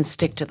and try and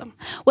stick to them.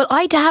 Well,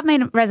 I have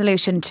made a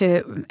resolution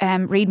to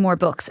read more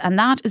books, and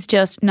that is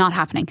just not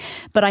happening.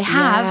 But I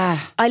have. Yeah.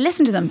 I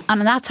listen to them,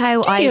 and that's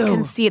how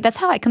That's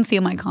how I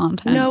consume my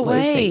content. No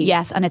way.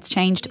 Yes, and it's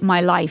changed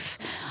my life.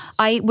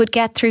 I would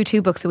get through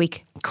 2 books a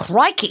week.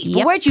 Crikey! Yep.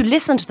 But where do you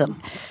listen to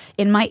them?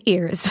 In my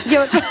ears.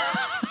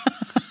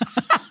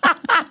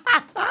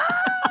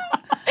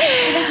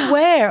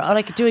 Where? Or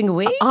like doing a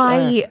week?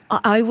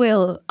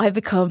 I've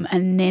become a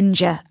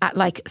ninja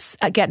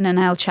at getting an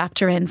L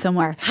chapter in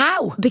somewhere.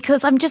 How?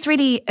 Because I'm just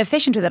really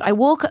efficient with it. I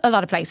walk a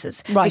lot of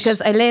places. Right.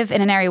 Because I live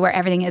in an area where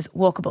everything is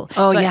walkable.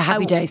 Oh, so yeah,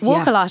 happy days.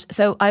 Walk a lot.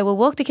 So I will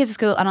walk the kids to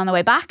school, and on the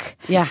way back,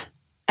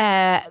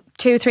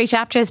 2 or 3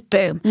 chapters,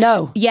 boom.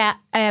 No. Yeah.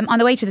 On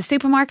the way to the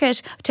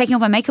supermarket, taking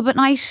off my makeup at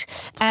night.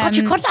 God,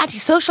 you're quite an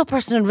antisocial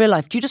person in real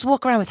life. Do you just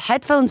walk around with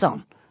headphones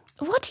on?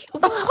 What am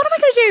I going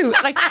to do?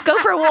 Like, go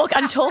for a walk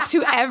and talk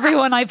to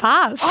everyone I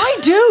pass? I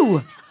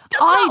do.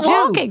 That's not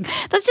walking.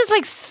 That's just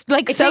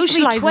like it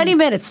socializing. Takes me 20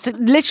 minutes to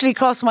literally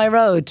cross my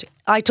road.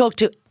 I talk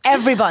to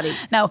everybody.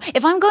 No,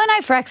 if I'm going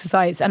out for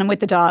exercise and I'm with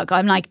the dog,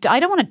 I'm like, I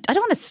don't want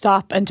to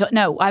stop until.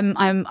 No, I'm.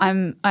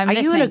 Are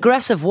listening. You an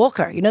aggressive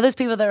walker? You know those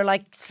people that are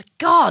like,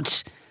 God,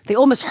 they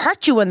almost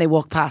hurt you when they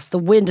walk past. The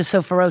wind is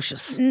so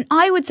ferocious.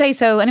 I would say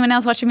so. Anyone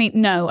else watching me?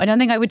 No, I don't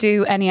think I would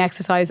do any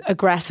exercise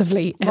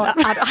aggressively.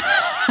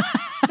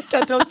 I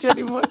can't talk to you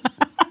anymore.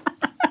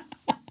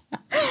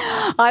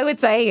 I would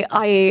say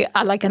I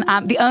like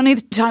the only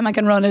time I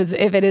can run is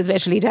if it is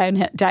literally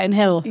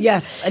downhill.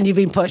 Yes, and you've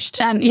been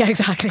pushed. And yeah,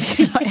 exactly.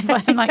 If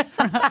I'm like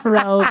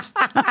rolled.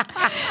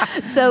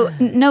 So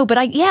no, but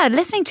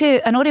listening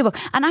to an audiobook,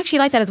 and I actually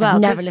like that as well.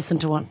 I've never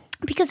listened to one.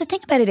 Because the thing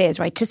about it is,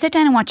 right, to sit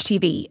down and watch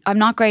TV, I'm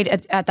not great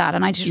at that,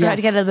 and I just try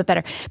to get a little bit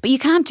better. But you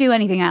can't do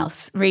anything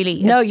else,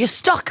 really. No, you're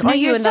stuck. No,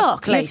 you're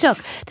stuck. You're stuck.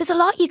 There's a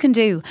lot you can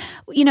do.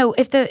 You know,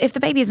 if the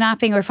baby is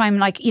napping, or if I'm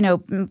like, you know,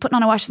 putting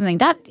on a wash or something,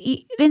 that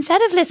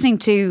instead of listening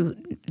to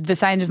the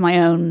sound of my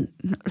own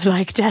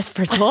like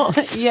desperate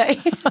thoughts, yeah.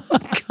 Oh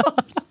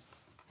God.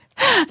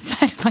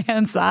 Sound of my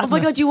own sadness. Oh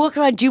my God, do you walk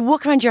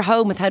around your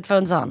home with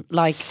headphones on?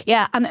 Like,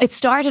 yeah, and it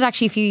started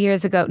actually a few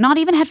years ago. Not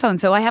even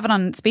headphones, so I have it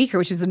on speaker,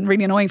 which is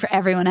really annoying for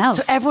everyone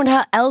else. So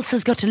everyone else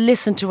has got to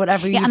listen to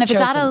whatever you've chosen. And if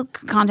it's adult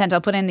content,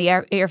 I'll put in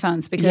the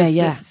earphones, because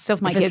this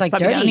stuff my kids like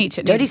probably don't need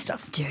to. Dirty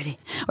stuff. Dirty.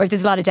 Or if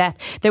there's a lot of death.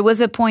 There was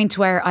a point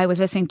where I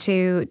was listening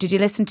to, did you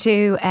listen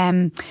to,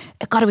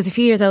 God, it was a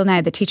few years old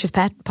now, the Teacher's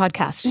Pet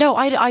podcast? No,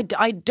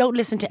 I don't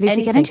listen to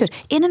anything. Get into it.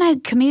 In and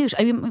out commute.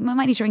 I mean, I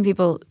might need to ring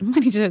people. I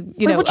might need to,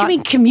 what do you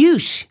mean commute?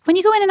 When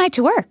you go in and out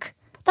to work.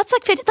 That's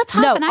like that's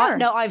half an hour.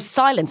 No, I have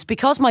silence.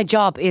 Because my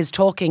job is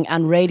talking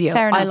and radio.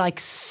 Fair enough. I like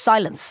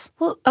silence.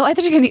 Well, I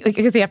thought you were going to,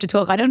 because you have to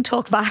talk. I don't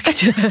talk back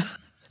to the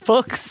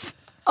books.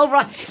 Oh,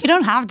 right. You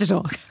don't have to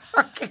talk.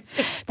 Okay.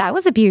 That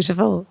was a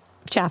beautiful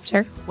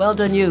chapter. Well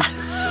done, you.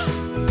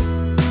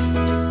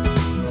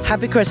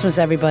 Happy Christmas,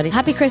 everybody.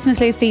 Happy Christmas,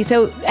 Lucy.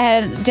 So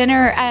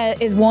dinner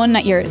is 1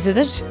 at yours, is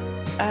it?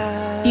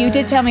 You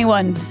did tell me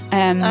 1.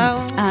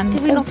 And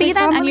did we not see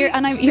that?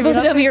 And you've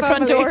also told me your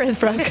front door is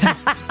broken.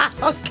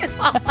 Oh,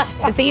 God.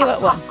 So see you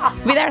at 1.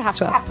 Be there at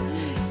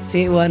 12:30.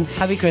 See you at 1.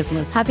 Happy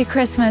Christmas. Happy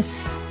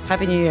Christmas.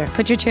 Happy New Year.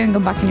 Put your chewing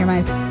gum back in your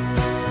mouth.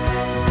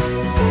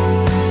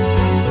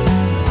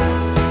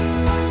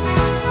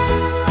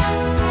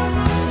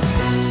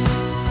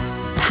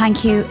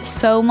 Thank you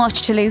so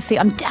much to Lucy.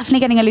 I'm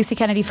definitely getting a Lucy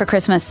Kennedy for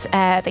Christmas.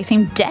 They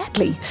seem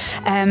deadly.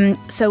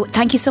 So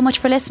thank you so much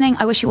for listening.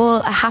 I wish you all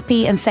a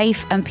happy and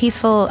safe and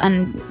peaceful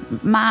and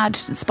mad,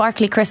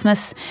 sparkly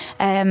Christmas.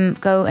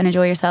 Go and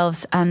enjoy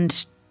yourselves,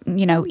 and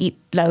eat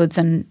loads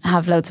and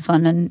have loads of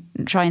fun and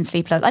try and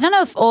sleep loads. I don't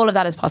know if all of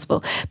that is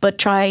possible, but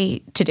try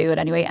to do it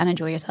anyway and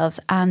enjoy yourselves.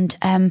 And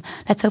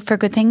let's hope for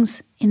good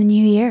things in the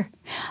new year.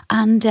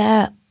 And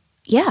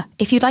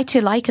if you'd like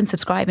to like and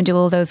subscribe and do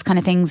all those kind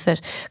of things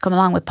that come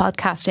along with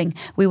podcasting,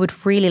 we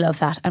would really love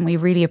that, and we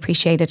really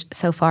appreciate it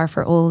so far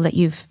for all that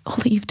you've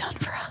done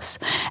for us.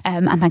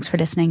 And thanks for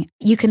listening.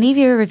 You can leave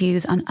your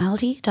reviews on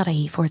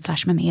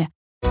aldi.ie/Mamia.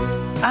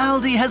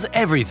 Aldi has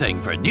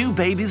everything for new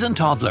babies and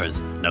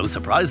toddlers. No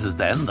surprises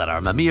then that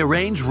our Mamia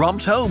range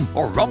romped home,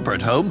 or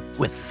rompered home,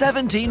 with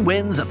 17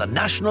 wins at the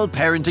National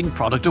Parenting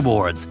Product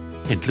Awards,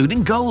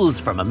 including golds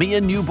for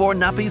Mamia Newborn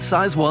Nappies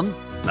Size 1,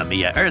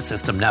 Mamia Air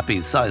System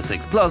Nappies Size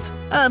 6 Plus,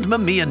 and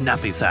Mamia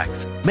Nappy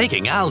Sacks,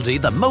 making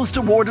Aldi the most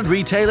awarded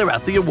retailer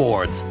at the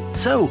awards.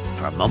 So,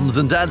 for mums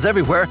and dads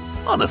everywhere,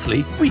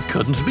 honestly, we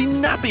couldn't be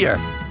nappier.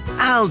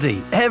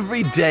 Aldi,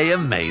 every day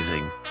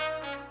amazing.